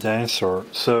versus dinosaur.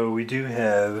 So we do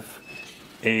have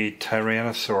a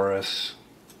Tyrannosaurus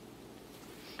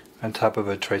on top of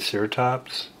a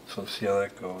Triceratops. So let's see how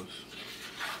that goes.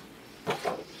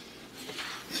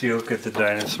 So you look at the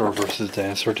dinosaur versus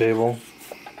dinosaur table.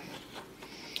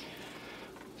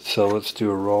 So let's do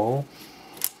a roll.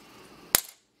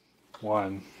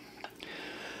 1.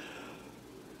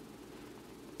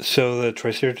 So the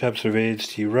Triceratops evades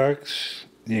T-Rex.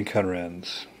 The encounter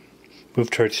ends.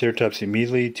 Move Triceratops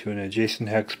immediately to an adjacent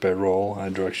hex by roll on a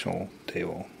directional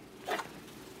table.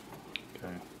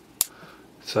 Okay.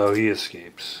 So he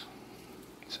escapes.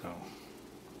 So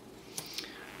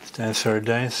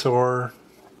dinosaur,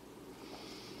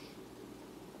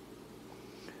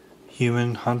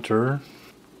 human, hunter.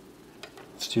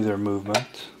 Let's do their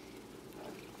movement.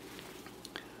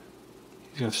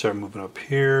 He's going to start moving up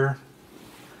here.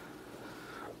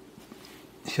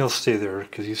 He'll stay there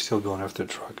because he's still going after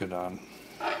Trochodon.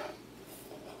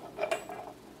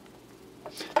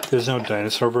 There's no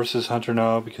dinosaur versus hunter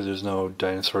now because there's no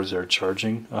dinosaurs there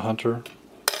charging a hunter.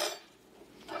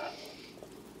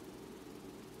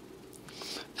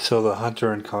 So the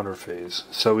hunter encounter phase.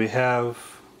 So we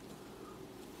have,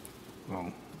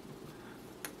 well,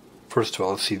 first of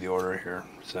all, let's see the order here.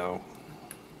 So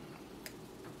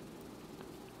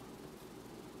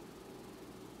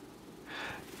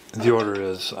the order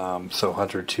is, so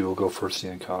hunter 2 will go first in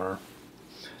the encounter.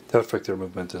 That would affect their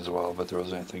movement as well, but there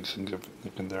wasn't anything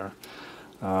significant there.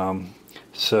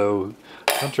 So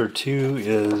hunter 2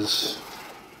 is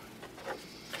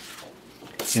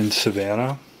in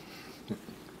Savannah.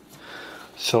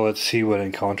 So let's see what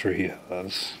encounter he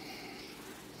has.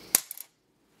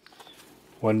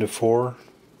 1 to 4.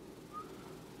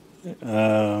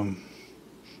 Yeah,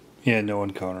 no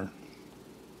encounter.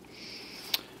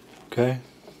 Okay.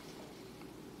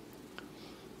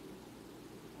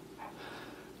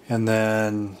 And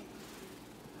then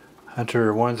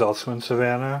hunter 1's also in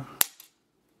Savannah.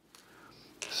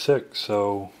 6,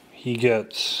 so he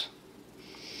gets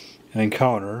an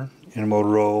encounter, and we'll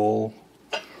roll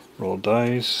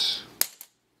dice.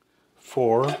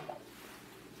 4.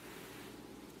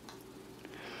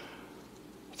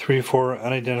 3, 4,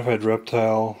 unidentified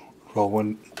reptile. Roll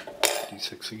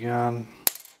 1d6 again.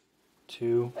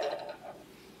 2.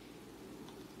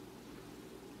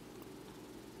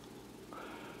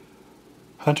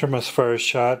 Hunter must fire a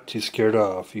shot to scare it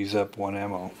off. Use up 1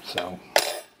 ammo.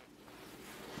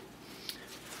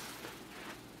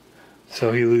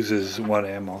 So he loses 1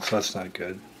 ammo, so that's not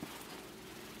good.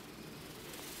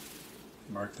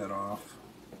 Mark that off.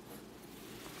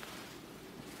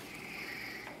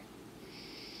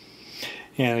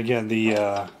 And again,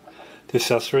 the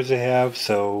accessories they have,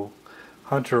 so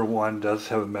Hunter 1 does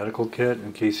have a medical kit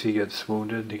in case he gets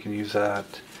wounded. He can use that.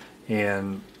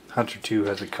 And Hunter 2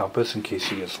 has a compass in case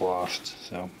he gets lost.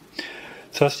 So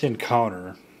that's the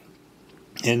encounter.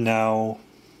 And now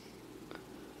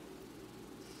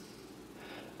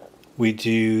we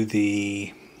do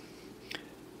the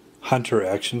Hunter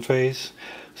action phase.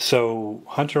 So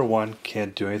Hunter 1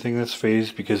 can't do anything in this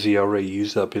phase because he already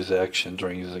used up his action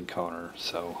during his encounter.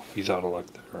 So he's out of luck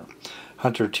there.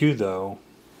 Hunter 2 though,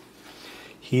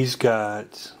 he's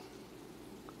got...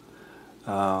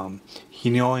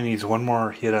 he only needs 1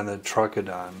 more hit on the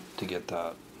Trochodon to get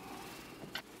that.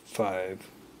 5.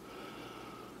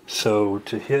 So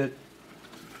to hit...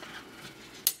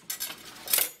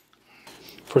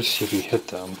 First see if you hit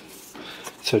them.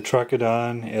 So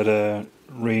Trochodon at a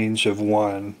range of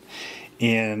 1.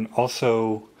 And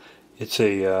also it's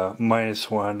a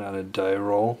 -1 on a die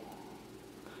roll.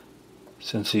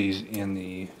 Since he's in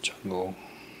the jungle.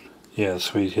 Yeah,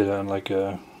 so he'd hit on like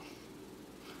a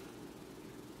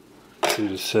 2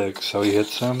 to 6, so he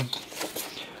hits him.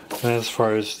 And as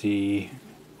far as the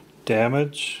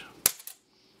damage,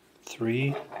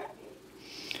 3,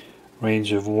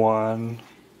 range of 1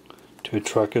 to a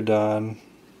Trochodon.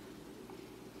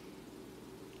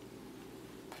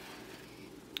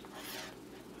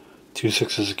 Two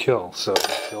 6 is a kill, so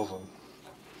he kills him.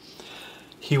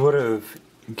 He would have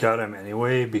got him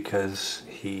anyway because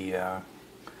he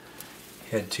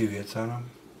had 2 hits on him.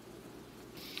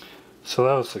 So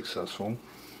that was successful.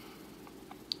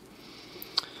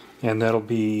 And that'll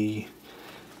be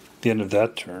the end of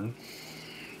that turn.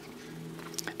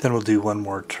 Then we'll do 1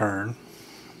 more turn.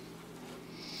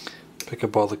 Pick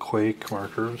up all the quake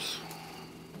markers.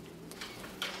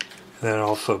 And then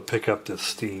also pick up the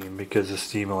steam because the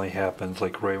steam only happens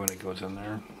like right when it goes in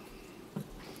there.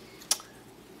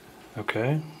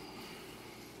 Okay.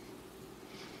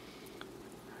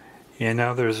 And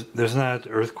now there's not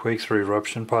earthquakes or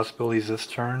eruption possibilities this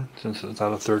turn, since it's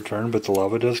not a 3rd turn, but the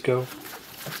lava does go.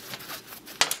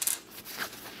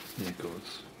 And it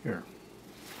goes here.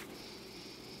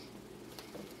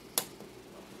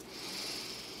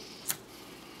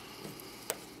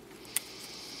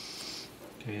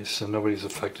 Okay, so nobody's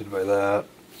affected by that.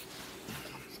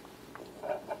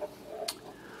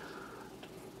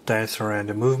 Dinosaur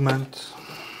random movement.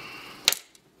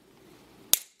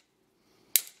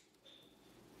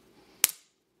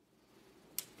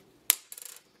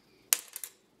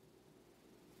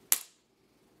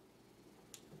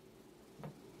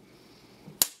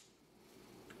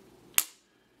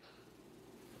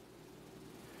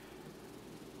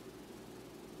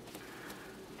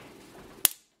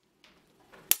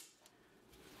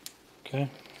 Okay.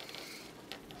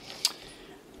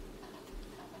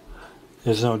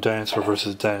 There's no dinosaur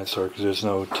versus dinosaur because there's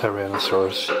no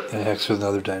Tyrannosaurus and hex with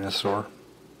another dinosaur.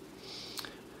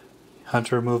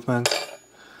 Hunter movement.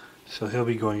 So he'll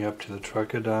be going up to the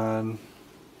Trochodon.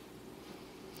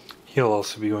 He'll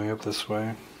also be going up this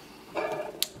way.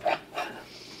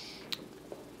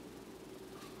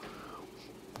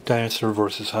 Dinosaur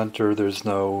versus hunter. There's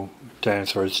no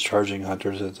dinosaurs charging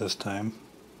hunters at this time.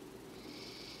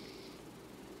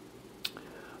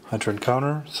 Hunter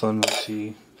encounter. So then let's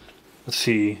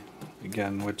see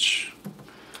again which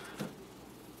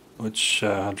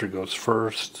hunter goes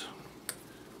first.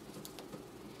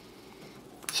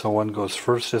 So one goes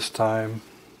first this time.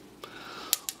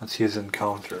 Let's see his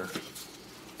encounter.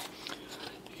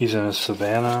 He's in a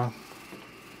savanna.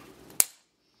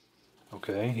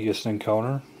 Okay, he gets an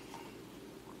encounter.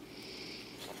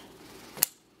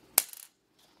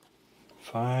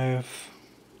 5.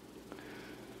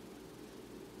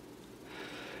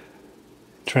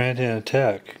 Pteranodon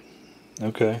attack.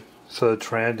 Okay, so the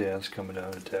Pteranodon's coming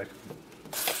down to attack.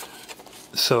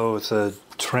 So it's a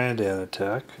Pteranodon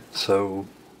attack. So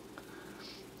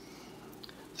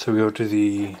we go to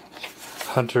the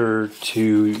hunter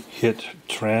to hit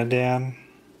Pteranodon.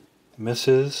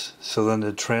 Misses. So then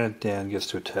the Pteranodon gets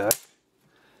to attack.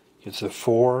 Gets a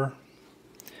 4.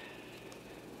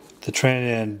 The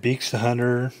Pteranodon beaks the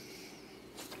hunter.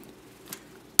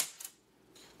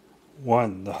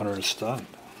 1. The hunter is stunned.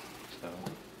 So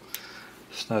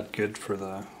it's not good for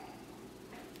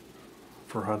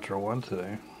hunter 1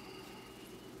 today.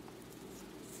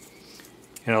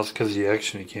 And also because of the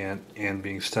action he can't, and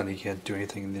being stunned he can't do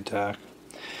anything in the attack.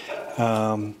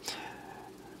 Then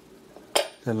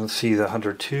let's see the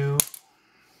hunter 2.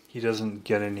 He doesn't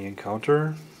get any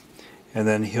encounter. And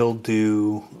then he'll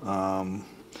do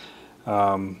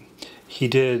he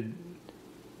did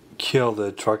kill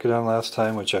the Trochodon last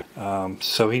time, which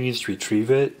so he needs to retrieve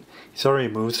it. He's already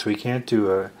moved, so he can't do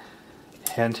a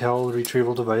handheld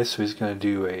retrieval device, so he's going to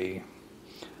do a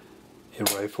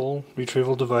rifle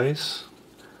retrieval device.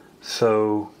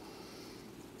 So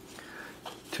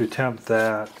to attempt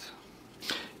that,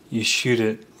 you shoot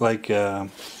it like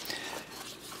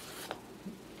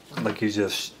he's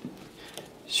just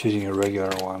shooting a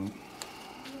regular one.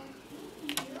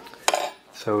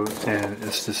 So, and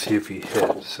it's to see if he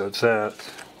hits. So it's at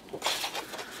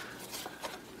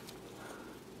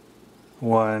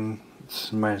 1.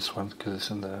 It's -1 because it's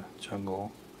in the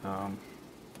jungle.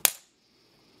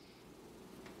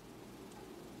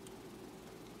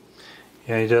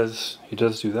 Yeah, he does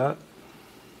do that.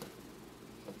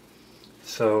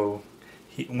 So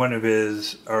one of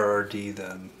his RRD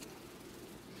then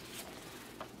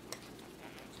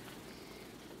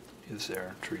is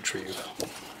there to retrieve.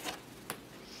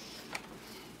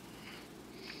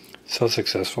 So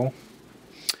successful.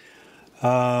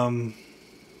 And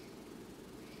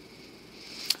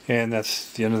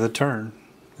that's the end of the turn.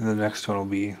 And the next one will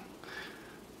be,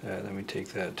 let me take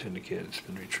that to indicate it's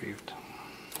been retrieved.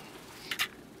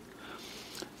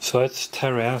 So that's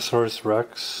Tyrannosaurus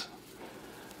Wrecks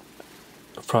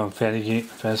from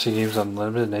Fantasy Games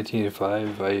Unlimited,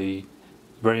 1985. I'm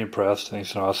very impressed. I think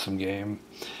it's an awesome game.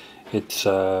 It's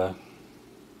hard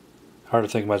to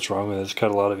think much wrong with it. It's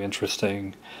got a lot of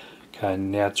interesting kind of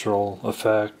natural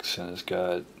effects, and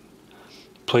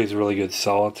plays really good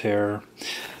solitaire.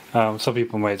 Some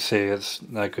people might say it's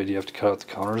not good, you have to cut out the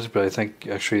counters, but I think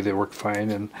actually they work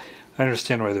fine, and I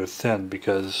understand why they're thin,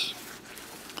 because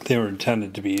they were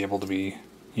intended to be able to be,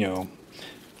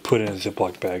 put in a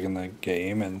Ziploc bag in the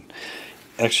game, and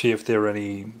actually if they were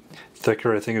any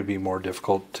thicker, I think it would be more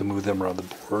difficult to move them around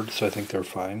the board, so I think they're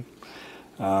fine.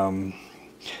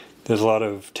 There's a lot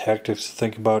of tactics to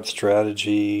think about,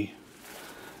 strategy.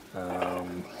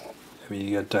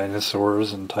 You got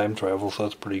dinosaurs and time travel, so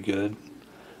that's pretty good.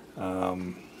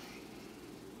 I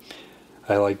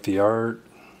like the art.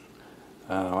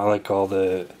 I like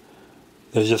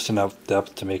there's just enough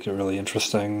depth to make it really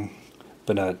interesting,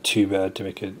 but not too bad to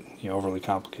make it overly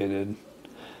complicated.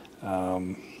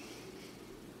 Some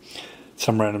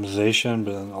randomization,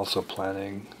 but then also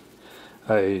planning.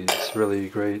 It's really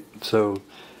great. So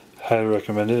Highly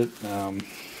recommend it.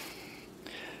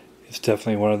 It's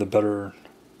definitely one of the better,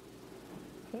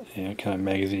 kind of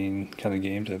magazine kind of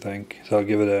games, I think. So I'll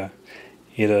give it a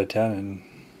 8 out of 10 and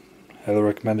highly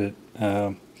recommend it.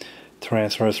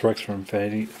 Tyrannosaurus Wrecks from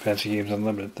Fantasy Games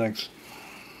Unlimited. Thanks.